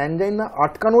ড্রাগ মানে অ্যানজাইনা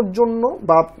আটকানোর জন্য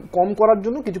বা কম করার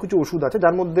জন্য কিছু কিছু ওষুধ আছে,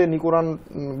 যার মধ্যে নিকোরান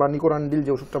বা নিকোরান্ডিল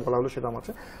যে ওষুধটা বলা হলো সেটা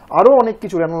আছে, আরও অনেক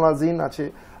কিছু, রেনোলাজিন আছে,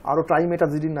 আরও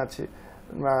ট্রাইমেটাজিডিন আছে,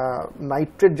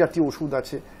 নাইট্রেট জাতীয় ওষুধ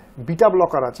আছে, বিটা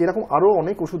ব্লকার আছে, এরকম আরও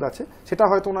অনেক ওষুধ আছে। সেটা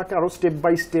হয়তো ওনাকে আরও স্টেপ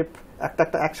বাই স্টেপ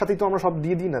একটা একসাথেই তো আমরা সব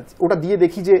দিয়ে দিই না, ওটা দিয়ে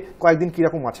দেখি যে কয়েকদিন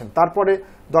কীরকম আছেন, তারপরে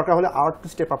দরকার হলে আর একটু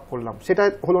স্টেপ আপ করলাম, সেটা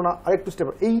হলো না আরেকটু স্টেপ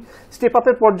আপ, এই স্টেপ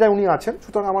আপের পর্যায়ে উনি আছেন।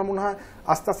 সুতরাং আমার মনে হয়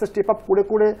আস্তে আস্তে স্টেপ আপ করে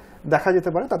করে দেখা যেতে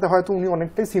পারে, তাতে হয়তো উনি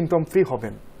অনেকটাই সিমটম ফ্রি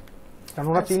হবেন, কারণ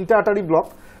ওনার 3টে আর্টারি ব্লক।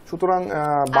 সুতরাং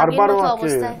বারবার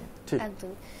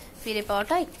একদম ফিরে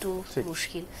পাওয়াটা একটু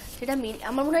মুশকিল, সেটা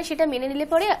আমার মনে হয় সেটা মেনে নিলে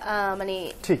পরে মানে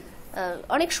ঠিক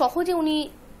অনেক সহজে উনি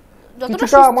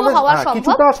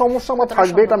কিছুটা সমস্যা আমার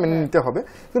থাকবে, এটা মেনে নিতে হবে,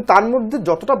 কিন্তু তার মধ্যে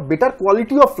যতটা বেটার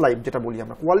কোয়ালিটি অফ লাইফ, যেটা বলি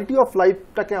আমরা কোয়ালিটি অফ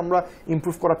লাইফটাকে আমরা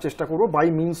ইমপ্রুভ করার চেষ্টা করবো by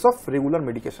means of regular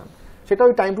medication. সেটা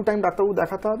ওই টাইম টু টাইম ডাক্তারবাবু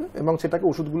দেখাতে হবে এবং সেটাকে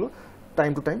ওষুধগুলো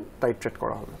টাইম টু টাইম টাইট্রেট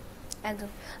করা হবে। একদম।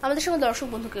 আমাদের সঙ্গে দর্শক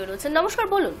বন্ধু কেউ রয়েছেন, নমস্কার,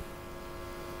 বলুন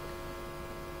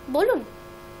বলুন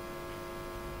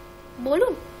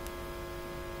বলুন।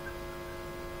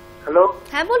 হ্যালো,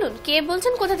 হ্যাঁ বলুন, কে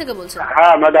বলছেন, কোথা থেকে বলছেন?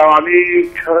 হ্যাঁ ম্যাডাম, আমি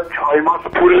 6 মাস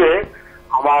পূর্বে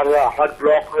আমার হার্ট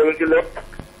ব্লক হয়ে গেছিল।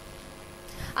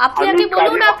 আপনি আগে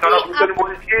বলুন, আপনি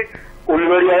বলছি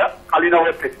উলবেড়িয়া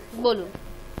কালীনগর থেকে। বলুন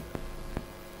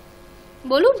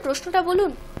বলুন, প্রশ্নটা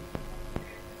বলুন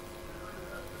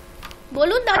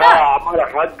বলুন দাদা। আমার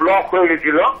হার্ট ব্লক হয়ে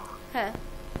গেছিল, হ্যাঁ,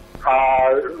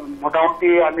 আর মোটামুটি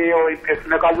আমি ওই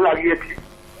পেসমেকার লাগিয়েছি।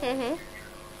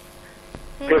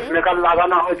 পেসমেকার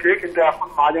লাগানো হয়েছে, কিন্তু এখন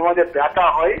মাঝে মাঝে ব্যথা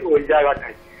হয় ওই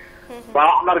জায়গাটায়। বা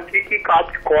আমার কি কি কাজ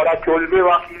করা চলবে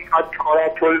বা কি কাজ করা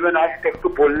চলবে না, সেটা একটু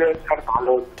বললে স্যার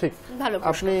ভালো। ঠিক,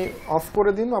 আপনি অফ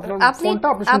করে দিন আপনার ফোনটা,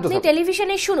 আপনি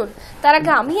টেলিভিশনে শুনুন। তার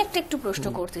আগে আমি একটু প্রশ্ন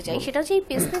করতে চাই, সেটা হচ্ছে এই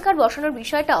পেসমেকার বসানোর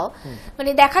বিষয়টাও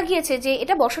মানে দেখা গিয়েছে যে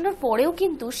এটা বসানোর পরেও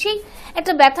কিন্তু সেই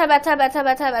একটা ব্যথা ব্যথা ব্যথা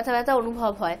ব্যথা ব্যথা ব্যথা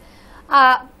অনুভব হয়।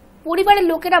 পরিবারের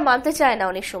লোকেরা মানতে চায় না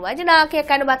অনেক সময়, যে না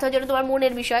কেন ব্যথা হচ্ছে, তোমার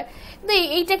মনের বিষয়, কিন্তু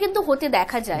এইটা কিন্তু হতে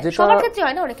দেখা যায়, সবার ক্ষেত্রে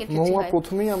হয় না, অনেকের ক্ষেত্রে হয়।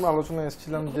 প্রথমেই আমরা আলোচনায়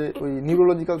এসেছিলাম যে ওই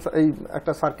নিউরোলজিক্যাল এই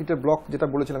একটা সার্কিটের ব্লক, যেটা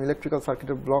বলেছিলাম ইলেকট্রিক্যাল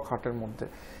সার্কিটের ব্লক হার্টের মধ্যে,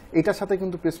 এটার সাথে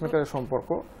কিন্তু পেসমেকারের সম্পর্ক,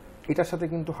 এটার সাথে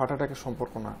কিন্তু হার্ট অ্যাটাকের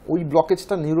সম্পর্ক না। ওই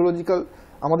ব্লকেজটা নিউরোলজিক্যাল,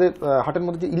 আমাদের হার্টের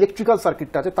মধ্যে যে ইলেকট্রিক্যাল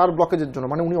সার্কিটটা আছে তার ব্লকেজের জন্য,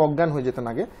 মানে উনি অজ্ঞান হয়ে যেতেন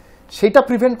আগে, সেটা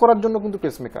প্রিভেন্ট করার জন্য কিন্তু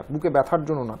পেসমেকার, বুকে ব্যথার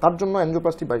জন্য না, তার জন্য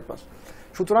অ্যাঞ্জিওপ্লাস্টি বাইপাস।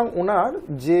 সুতরাং ওনার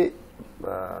যে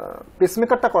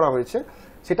পেসমেকারটা করা হয়েছে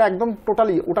সেটা একদম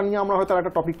টোটালি, ওটা নিয়ে আমরা হয়তো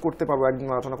একটা টপিক করতে পারবো, একদিন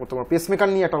আলোচনা করতে পারবো, পেসমেকার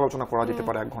নিয়ে একটা আলোচনা করা যেতে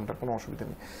পারে 1 ঘন্টার, কোনো অসুবিধা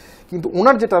নেই। কিন্তু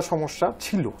ওনার যেটা সমস্যা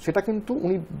ছিল সেটা কিন্তু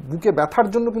উনি বুকে ব্যথার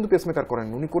জন্য কিন্তু পেসমেকার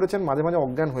করেননি, উনি করেছেন মাঝে মাঝে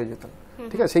অজ্ঞান হয়ে যেতেন,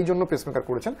 ঠিক আছে, সেই জন্য পেসমেকার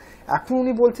করেছেন। এখন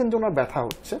উনি বলছেন যে ওনার ব্যথা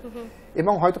হচ্ছে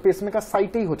এবং হয়তো পেসমেকার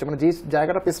সাইটেই হচ্ছে, মানে যে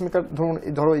জায়গাটা পেসমেকার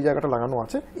ধরো এই জায়গাটা লাগানো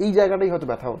আছে, এই জায়গাটাই হয়তো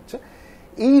ব্যথা হচ্ছে।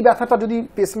 এই ব্যথাটা যদি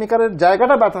পেসমেকারের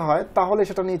জায়গাটা ব্যথা হয় তাহলে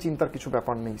সেটা নিয়ে চিন্তার কিছু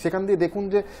ব্যাপার নেই। সেখান দিয়ে দেখুন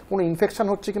যে কোনো ইনফেকশন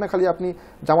হচ্ছে কিনা, খালি আপনি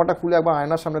জামাটা খুলে একবার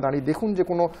আয়নার সামনে দাঁড়িয়ে দেখুন যে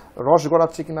কোনো রস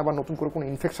গড়াচ্ছে কিনা বা নতুন করে কোনো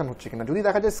ইনফেকশন হচ্ছে কিনা। যদি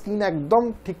দেখা যায় স্কিন একদম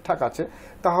ঠিকঠাক আছে,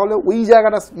 তাহলে ওই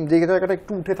জায়গাটা, যে জায়গাটা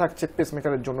একটু উঠে থাকছে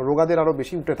পেসমেকারের জন্য, রোগাদের আরো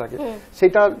বেশি উঠে থাকে,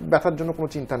 সেটা ব্যথার জন্য কোনো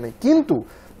চিন্তা নেই। কিন্তু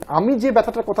আমি যে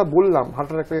ব্যথাটার কথা বললাম হার্ট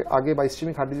অ্যাটাকের আগে বা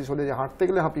ইসচেমিক হার্ট ডিজিজ হলে, যে হাঁটতে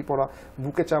গেলে হাঁপি পড়া,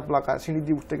 বুকে চাপ লাগা, সিঁড়ি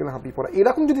দিয়ে উঠতে গেলে হাঁপি পড়া,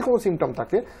 এরকম যদি কোনো সিমটম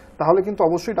থাকে তাহলে কিন্তু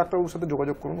অবশ্যই ডাক্তারবাবুর সাথে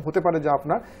যোগাযোগ করুন। হতে পারে যে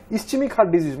আপনার ইসচেমিক হার্ট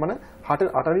ডিজিজ, মানে হার্টের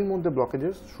আর্টারির মধ্যে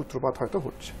ব্লকেজের সূত্রপাত হয়তো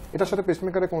হচ্ছে, এটার সাথে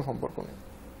পেসমেকারের কোনো সম্পর্ক নেই।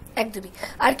 একদমই।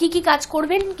 আর কি কি কাজ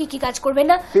করবেন, কি কি কাজ করবেন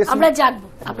না আমরা জানবো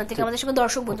আপনার থেকে। আমাদের সঙ্গে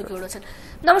দর্শক বন্ধু কেউ রয়েছেন,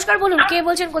 নমস্কার, বলুন কে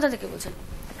বলছেন, কোথা থেকে বলছেন,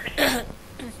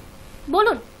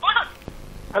 বলুন।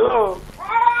 হ্যালো,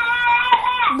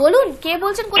 বলুন কে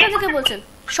বলছেন, কোথা থেকে বলছেন।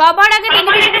 সবার আগে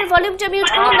টেলিভিশনের ভলিউমটা মিউট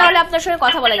করুন, নাহলে আপনার সঙ্গে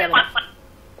কথা বলা যাবে না।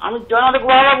 আমি জনাব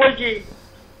কুয়ালা বলছি।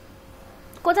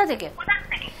 কোথা থেকে?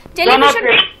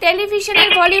 টেলিভিশনের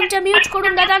ভলিউমটা মিউট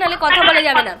করুন দাদা, নাহলে কথা বলা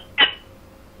যাবে না।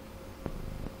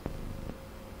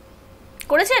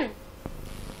 করেছেন?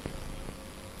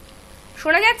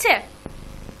 শোনা যাচ্ছে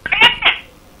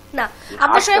না?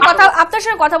 আপনার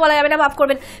সঙ্গে কথা বলা যাবে না, মাফ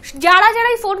করবেন।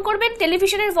 যারাই ফোন করবেন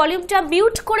টেলিভিশনের ভলিউমটা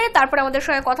মিউট করে তারপর আমাদের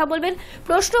সঙ্গে কথা বলবেন।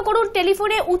 প্রশ্ন করুন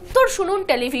টেলিফোনে, উত্তর শুনুন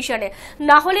টেলিভিশনে,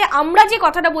 না হলে আমরা যে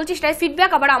কথাটা বলছি সেটার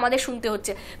ফিডব্যাক আবার আমাদের শুনতে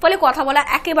হচ্ছে, ফলে কথা বলা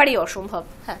একেবারেই অসম্ভব।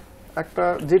 হ্যাঁ, একটা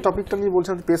যে টপিকটা নিয়ে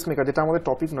বলছেন পেসমেকার, যেটা আমাদের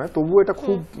টপিক নয়, তবুও এটা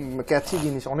খুব ক্যাচি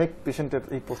জিনিস, অনেক পেশেন্টের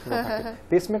এই প্রশ্ন থাকে।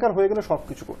 পেসমেকার হয়ে গেলে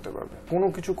সবকিছু করতে পারবে, কোনো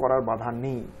কিছু করার বাধা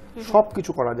নেই,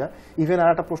 সবকিছু করা যায়। ইভেন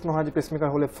আর একটা প্রশ্ন হয় যে পেসমেকার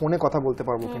হলে ফোনে কথা বলতে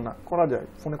পারবো কিনা, করা যায়,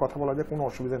 ফোনে কথা বলা যায়, কোনো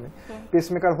অসুবিধা নেই।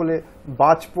 পেসমেকার হলে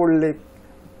বাজ পড়লে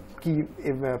কি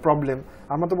প্রবলেম,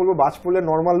 আমরা তো বলবো বাজ পড়লে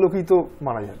নর্মাল লোকই তো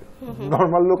মারা যাবে,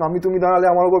 নর্মাল লোক আমি তুমি দাঁড়ালে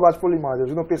আমার উপর বাজ পড়লেই মারা যাবে,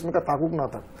 শুধু পেসমেকার থাকুক না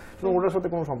থাকুক, শুধু ওটার সাথে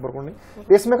কোনো সম্পর্ক নেই।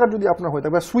 পেসমেকার যদি আপনার হয়ে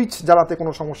থাকে বা সুইচ জ্বালাতে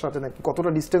কোনো সমস্যা আছে নাকি, কতটা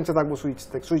ডিস্টেন্সে থাকবো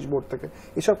সুইচ বোর্ড থেকে,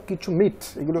 এসব কিছু মিথ,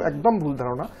 এগুলো একদম ভুল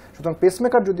ধারণা। সুতরাং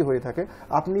পেসমেকার যদি হয়ে থাকে,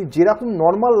 আপনি যেরকম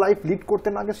নর্মাল লাইফ লিড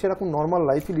করতেন আগে সেরকম নর্মাল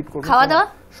লাইফই লিড করবেন, খাওয়া দাওয়া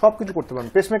সব কিছু করতে পারেন।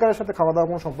 পেসমেকারের সাথে খাওয়া দাওয়া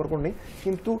কোনো সম্পর্ক নেই,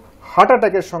 কিন্তু হার্ট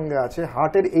অ্যাটাকের সঙ্গে আছে,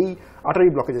 হার্টের এই আর্টারি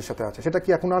ব্লকেজের সাথে আছে। সেটা কি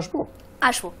এখন আসবো?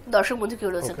 দর্শক বন্ধু কি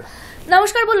বলছেন?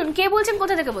 নমস্কার, বলুন কে বলছেন,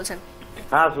 কোথা থেকে বলছেন?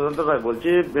 হ্যাঁ, সুশান্ত ভাই বলছি,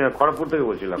 খড়গপুর থেকে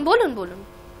বলছিলাম। বলুন বলুন।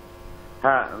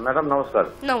 হ্যাঁ ম্যাডাম নমস্কার।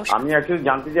 আমি অ্যাকচুয়ালি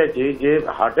জানতে চাইছি যে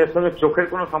হার্টের সঙ্গে চোখের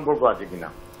কোনো সম্পর্ক আছে কিনা।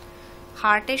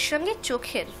 হার্টের সঙ্গে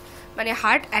চোখের মানে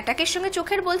হার্ট অ্যাটাকের সঙ্গে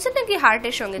চোখের বলছেন নাকি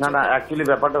হার্টের সঙ্গে? না না, অ্যাকচুয়ালি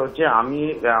ব্যাপারটা হচ্ছে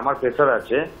আমার প্রেসার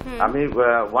আছে, আমি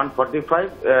 145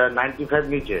 95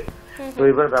 নিচে। তো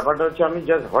এবার ব্যাপারটা হচ্ছে আমি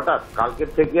জাস্ট হঠাৎ কালকের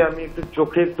থেকে আমি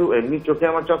একটু এমনি চোখে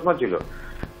আমার চশমা ছিল,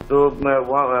 তো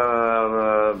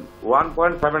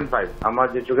 1.75 আমার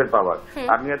যে চোখের পাওয়ার,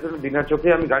 আমি এতদিন বিনা চোখে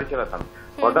আমি গাড়ি চালাতাম,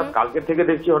 হঠাৎ কালকে থেকে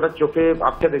দেখছি হঠাৎ চোখে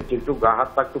আটকে দেখছি, একটু গা হাত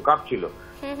পা একটু কাঁপছিল,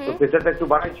 তো প্রেসারটা একটু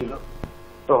বাড়াই ছিল,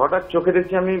 তো হঠাৎ চোখে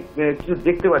দেখছি আমি কিছু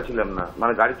দেখতে পাচ্ছিলাম না,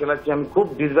 মানে গাড়ি চালাচ্ছি আমি খুব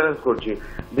ডিসব্যালেন্স করছি,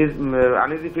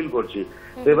 আনইজি ফিল করছি।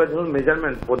 তো এবার ধরুন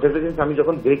মেজারমেন্ট প্রত্যেকটা জিনিস আমি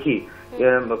যখন দেখি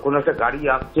কোন একটা গাড়ি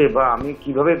আসছে বা আমি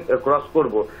কিভাবে ক্রস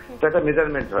করবো, সেটা একটা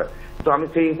মেজারমেন্ট হয়, তো আমি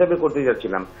সেই হিসাবে করতে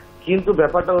যাচ্ছিলাম। কিন্তু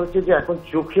ব্যাপারটা হচ্ছে যে এখন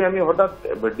চোখে আমি হঠাৎ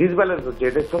ডিসব্যালেন্স হচ্ছে,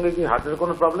 এটার সঙ্গে কি হার্টের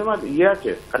কোনো প্রবলেম আছে,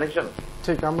 আছে কানেকশন?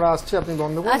 ঠিক, আমরা আসছি, আপনি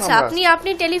বন্ধ করুন। আচ্ছা,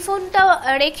 আপনি টেলিফোনটা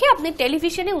রেখে আপনি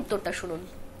টেলিভিশনে উত্তরটা শুনুন।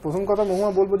 প্রথম কথা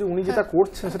মহুয়া বলবো যে উনি যেটা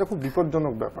করছেন সেটা খুব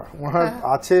বিপজ্জনক ব্যাপার। ওনার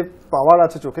আছে পাওয়ার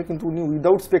আছে চোখে, কিন্তু উনি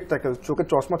উইদাউট স্পেকটাকেল, চোখে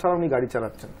চশমা ছাড়া উনি গাড়ি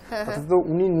চালাচ্ছেন, তো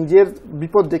উনি নিজের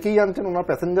বিপদ দেখেই আনছেন, ওনার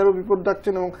প্যাসেঞ্জারও বিপদ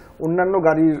ডাকছেন এবং অন্যান্য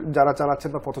গাড়ির যারা চালাচ্ছেন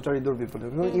বা পথচারীদের বিপদ।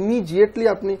 ইমিডিয়েটলি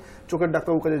আপনি চোখের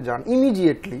ডাক্তারবাবুর কাছে যান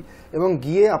ইমিডিয়েটলি, এবং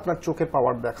গিয়ে আপনার চোখের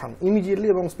পাওয়ার দেখান ইমিডিয়েটলি,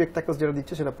 এবং স্পেকটাকেলস যেটা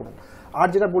দিচ্ছে সেটা পড়ুন। আর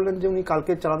যেটা বললেন যে উনি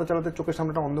কালকে চালাতে চালাতে চোখের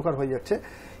সামনেটা অন্ধকার হয়ে যাচ্ছে,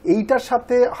 এইটার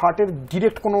সাথে হার্টের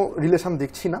ডিরেক্ট কোনো রিলেশন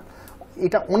দেখছি না।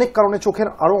 এটা অনেক কারণে, চোখের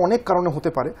আরো অনেক কারণে হতে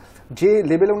পারে। যে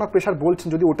লেভেলে ওনার প্রেশার বলছেন,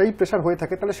 যদি ওটাই প্রেশার হয়ে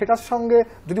থাকে তাহলে সেটার সঙ্গে,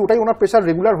 যদি ওটাই ওনার প্রেশার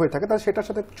রেগুলার হয়ে থাকে তাহলে সেটার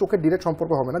সাথে চোখের ডিরেক্ট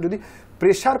সম্পর্ক হবে না। যদি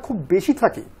প্রেশার খুব বেশি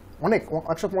থাকে, অনেক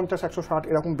 150 160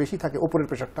 এরকম বেশি থাকে ওপরের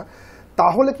প্রেশারটা,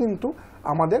 তাহলে কিন্তু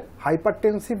আমাদের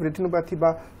হাইপারটেনসিভ রেটিনোপ্যাথি বা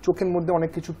চোখের মধ্যে অনেক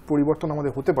কিছু পরিবর্তন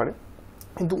আমাদের হতে পারে।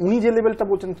 কিন্তু উনি যে লেভেলটা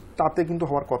বলছেন তাতে কিন্তু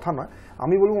হওয়ার কথা নয়।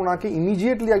 আমি বলবো ওনাকে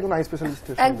ইমিডিয়েটলি একজন আই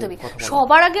স্পেশালিস্টের সঙ্গে একদমই।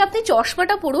 সবার আগে আপনি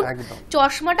চশমাটা পরুন,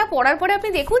 চশমাটা পরার পরে আপনি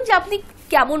দেখুন যে আপনি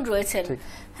কেমন রয়েছেন,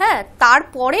 হ্যাঁ,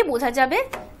 তারপরে বোঝা যাবে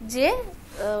যে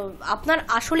আপনার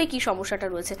আসলে কি সমস্যাটা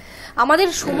রয়েছে। আমাদের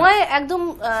সময় একদম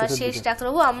শেষ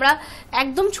ডাক্তারবাবু, আমরা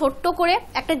একদম ছোট্ট করে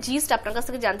একটা জিস্ট আপনার কাছ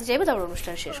থেকে জানতে চাইবো, তারপর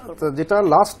অনুষ্ঠান শেষ করব। যেটা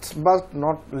লাস্ট বাট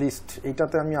নট লিস্ট,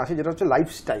 এইটাতে আমি আসি, যেটা হচ্ছে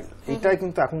লাইফস্টাইল। এটাই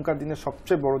কিন্তু এখনকার দিনের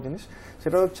সবচেয়ে বড় জিনিস।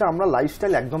 সেটা হচ্ছে আমরা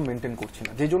লাইফস্টাইল একদম মেনটেন করছি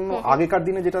না, যে জন্য আগেকার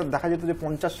দিনে যেটা দেখা যেত যে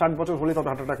 50-60 বছর হলে তবে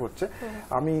হার্ট অ্যাটাক হচ্ছে।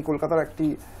 আমি কলকাতার একটি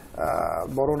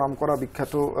বড় নামকরা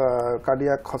বিখ্যাত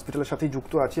কার্ডিয়াক হসপিটালের সাথেই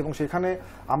যুক্ত আছি, এবং সেখানে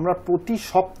আমরা প্রতি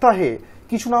সপ্তাহে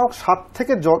কিছু না হোক 7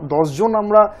 থেকে 10 জন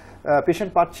আমরা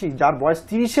পেশেন্ট পাচ্ছি যার বয়স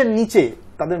 30-এর নিচে,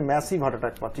 তাদের ম্যাসিভ হার্ট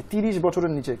অ্যাটাক পাচ্ছি 30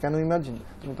 বছরের নিচে। কেন ইমাজিন,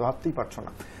 তুমি তো ভাবতেই পারছো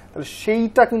না। তাহলে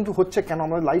সেইটা কিন্তু হচ্ছে কেন,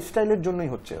 আমাদের লাইফস্টাইলের জন্যই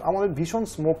হচ্ছে। আমাদের ভীষণ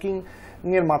স্মোকিং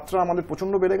এর মাত্রা আমাদের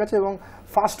প্রচন্ড বেড়ে গেছে, এবং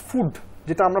ফাস্ট ফুড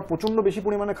যেটা আমরা প্রচন্ড বেশি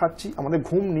পরিমাণে খাচ্ছি, আমাদের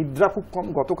ঘুম নিদ্রা খুব কম।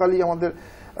 গতকালই আমাদের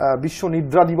বিশ্ব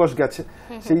নিদ্রা দিবস গেছে,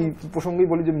 সেই প্রসঙ্গেই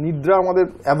বলি যে নিদ্রা আমাদের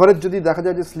অ্যাভারেজ যদি দেখা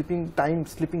যায় যে স্লিপিং টাইম,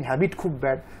 স্লিপিং হ্যাবিট খুব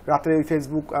ব্যাড। রাত্রে ওই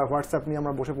ফেসবুক আর হোয়াটসঅ্যাপ নিয়ে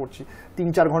আমরা বসে পড়ছি,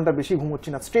 3-4 ঘন্টা বেশি ঘুমোচ্ছি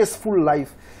না, স্ট্রেসফুল লাইফ,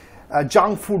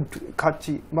 জাঙ্ক ফুড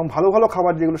খাচ্ছি, এবং ভালো ভালো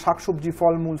খাবার যেগুলো শাকসবজি,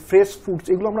 ফলমূল, ফ্রেশ ফুডস,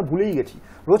 এগুলো আমরা ভুলেই গেছি।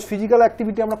 রোজ ফিজিক্যাল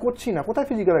অ্যাক্টিভিটি আমরা করছি না। কোথায়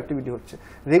ফিজিক্যাল অ্যাক্টিভিটি হচ্ছে?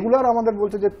 রেগুলার আমাদের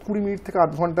বলছে যে 20 মিনিট থেকে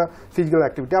আধ ঘন্টা ফিজিক্যাল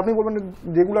অ্যাক্টিভিটি। আপনি বলবেন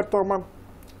রেগুলার তো আমার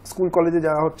স্কুল কলেজে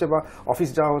যাওয়া হচ্ছে বা অফিস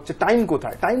যাওয়া হচ্ছে, টাইম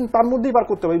কোথায়? টাইম তার মধ্যেই বার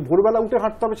করতে হবে। ভোরবেলা উঠে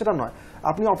হাঁটতে হবে সেটা নয়।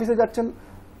 আপনি অফিসে যাচ্ছেন,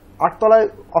 8 তলায়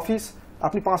অফিস,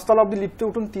 আপনি 5 তলা অব্দি লিফটে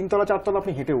উঠুন, 3 তলা 4 তলা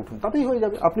আপনি হেঁটে উঠুন, তাতেই হয়ে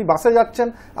যাবে। আপনি বাসে যাচ্ছেন,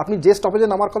 আপনি যে স্টপেজে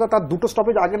নামার কথা তার 2টো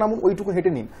স্টপেজ আগে নামুন, ওইটুকু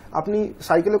হেঁটে নিন। আপনি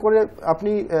সাইকেলে করে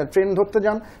আপনি ট্রেন ধরতে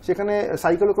যান, সেখানে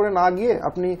সাইকেলে করে না গিয়ে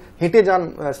আপনি হেঁটে যান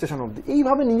স্টেশন অব্দি।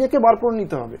 এইভাবে নিজেকে বার করে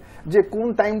নিতে হবে যে কোন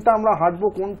টাইমটা আমরা হাঁটবো,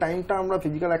 কোন টাইমটা আমরা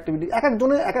ফিজিক্যাল অ্যাক্টিভিটি। এক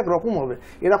একজনের এক এক রকম হবে,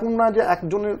 এরকম না যে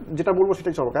একজনের যেটা বলবো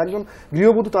সেটাই চলবে। একজন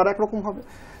গৃহবধূ তার একরকম হবে।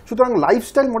 সুতরাং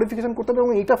লাইফস্টাইল মডিফিকেশন করতে হবে।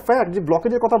 এবং এটা ফ্যাক্ট যে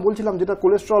ব্লকেজের কথা বলছিলাম, যেটা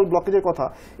কোলেস্ট্রল ব্লকেজের কথা,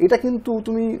 এটা কিন্তু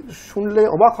তুমি শুনলে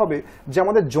অবাক হবে যে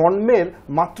আমাদের জন্মের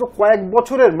মাত্র কয়েক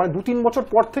বছরের, মানে 2-3 বছর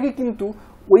পর থেকে কিন্তু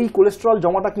ওই কোলেস্ট্রল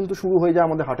জমাটা কিন্তু শুরু হয়ে যায়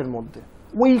আমাদের হার্টের মধ্যে,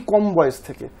 ওই কম বয়স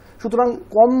থেকে। সুতরাং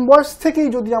কম বয়স থেকেই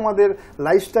যদি আমাদের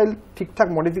লাইফস্টাইল ঠিকঠাক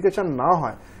মডিফিকেশন না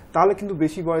হয়, তাহলে কিন্তু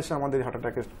বেশি বয়সে আমাদের হার্ট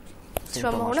অ্যাটাকের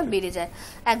সম্ভাবনা বেড়ে যায়।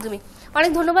 একদমই।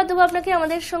 অনেক ধন্যবাদ দেবো আপনাকে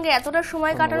আমাদের সঙ্গে এতটা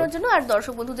সময় কাটানোর জন্য। আর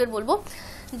দর্শক বন্ধুদের বলবো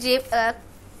যে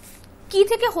কি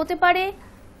থেকে হতে পারে,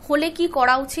 হলে কি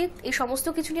করা উচিত, এই সমস্ত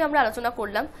কিছু নিয়ে আমরা আলোচনা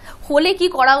করলাম। হলে কি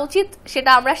করা উচিত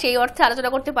সেটা আমরা সেই অর্থে আলোচনা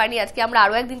করতে পারিনি, আজকে আমরা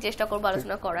আরো একদিন চেষ্টা করবো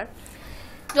আলোচনা করার।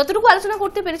 যতটুকু আলোচনা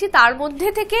করতে পেরেছি তার মধ্যে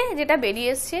থেকে যেটা বেরিয়ে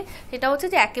এসছে সেটা হচ্ছে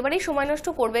যে একেবারেই সময় নষ্ট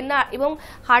করবেন না, এবং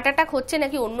হার্ট অ্যাটাক হচ্ছে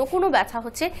নাকি অন্য কোনো ব্যথা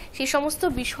হচ্ছে সেই সমস্ত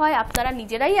বিষয় আপনারা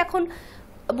নিজেরাই এখন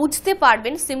বুঝতে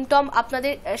পারবেন। সিমটম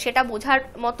আপনাদের সেটা বোঝার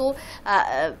মতো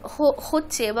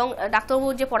হচ্ছে, এবং ডাক্তারবাবু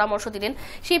যে পরামর্শ দিলেন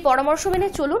সেই পরামর্শ মেনে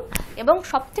চলুন, এবং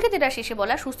সব থেকে যেটা শেষে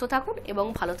বলা, সুস্থ থাকুন এবং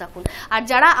ভালো থাকুন। আর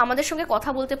যারা আমাদের সঙ্গে কথা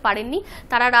বলতে পারেননি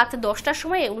তারা রাত 10টার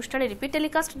সময় এই অনুষ্ঠানে রিপিট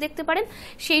টেলিকাস্ট দেখতে পারেন।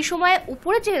 সেই সময়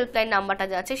উপরে যে হেল্পলাইন নাম্বারটা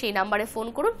যাচ্ছে সেই নাম্বারে ফোন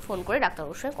করুন, ফোন করে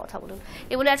ডাক্তারবাবুর সঙ্গে কথা বলুন।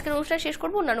 এ বলে আজকের অনুষ্ঠান শেষ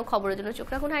করবো। অন্যান্য খবরের জন্য চোখ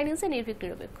রাখুন হাই নিউজে, নির্ভীক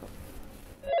নিরপেক্ষ।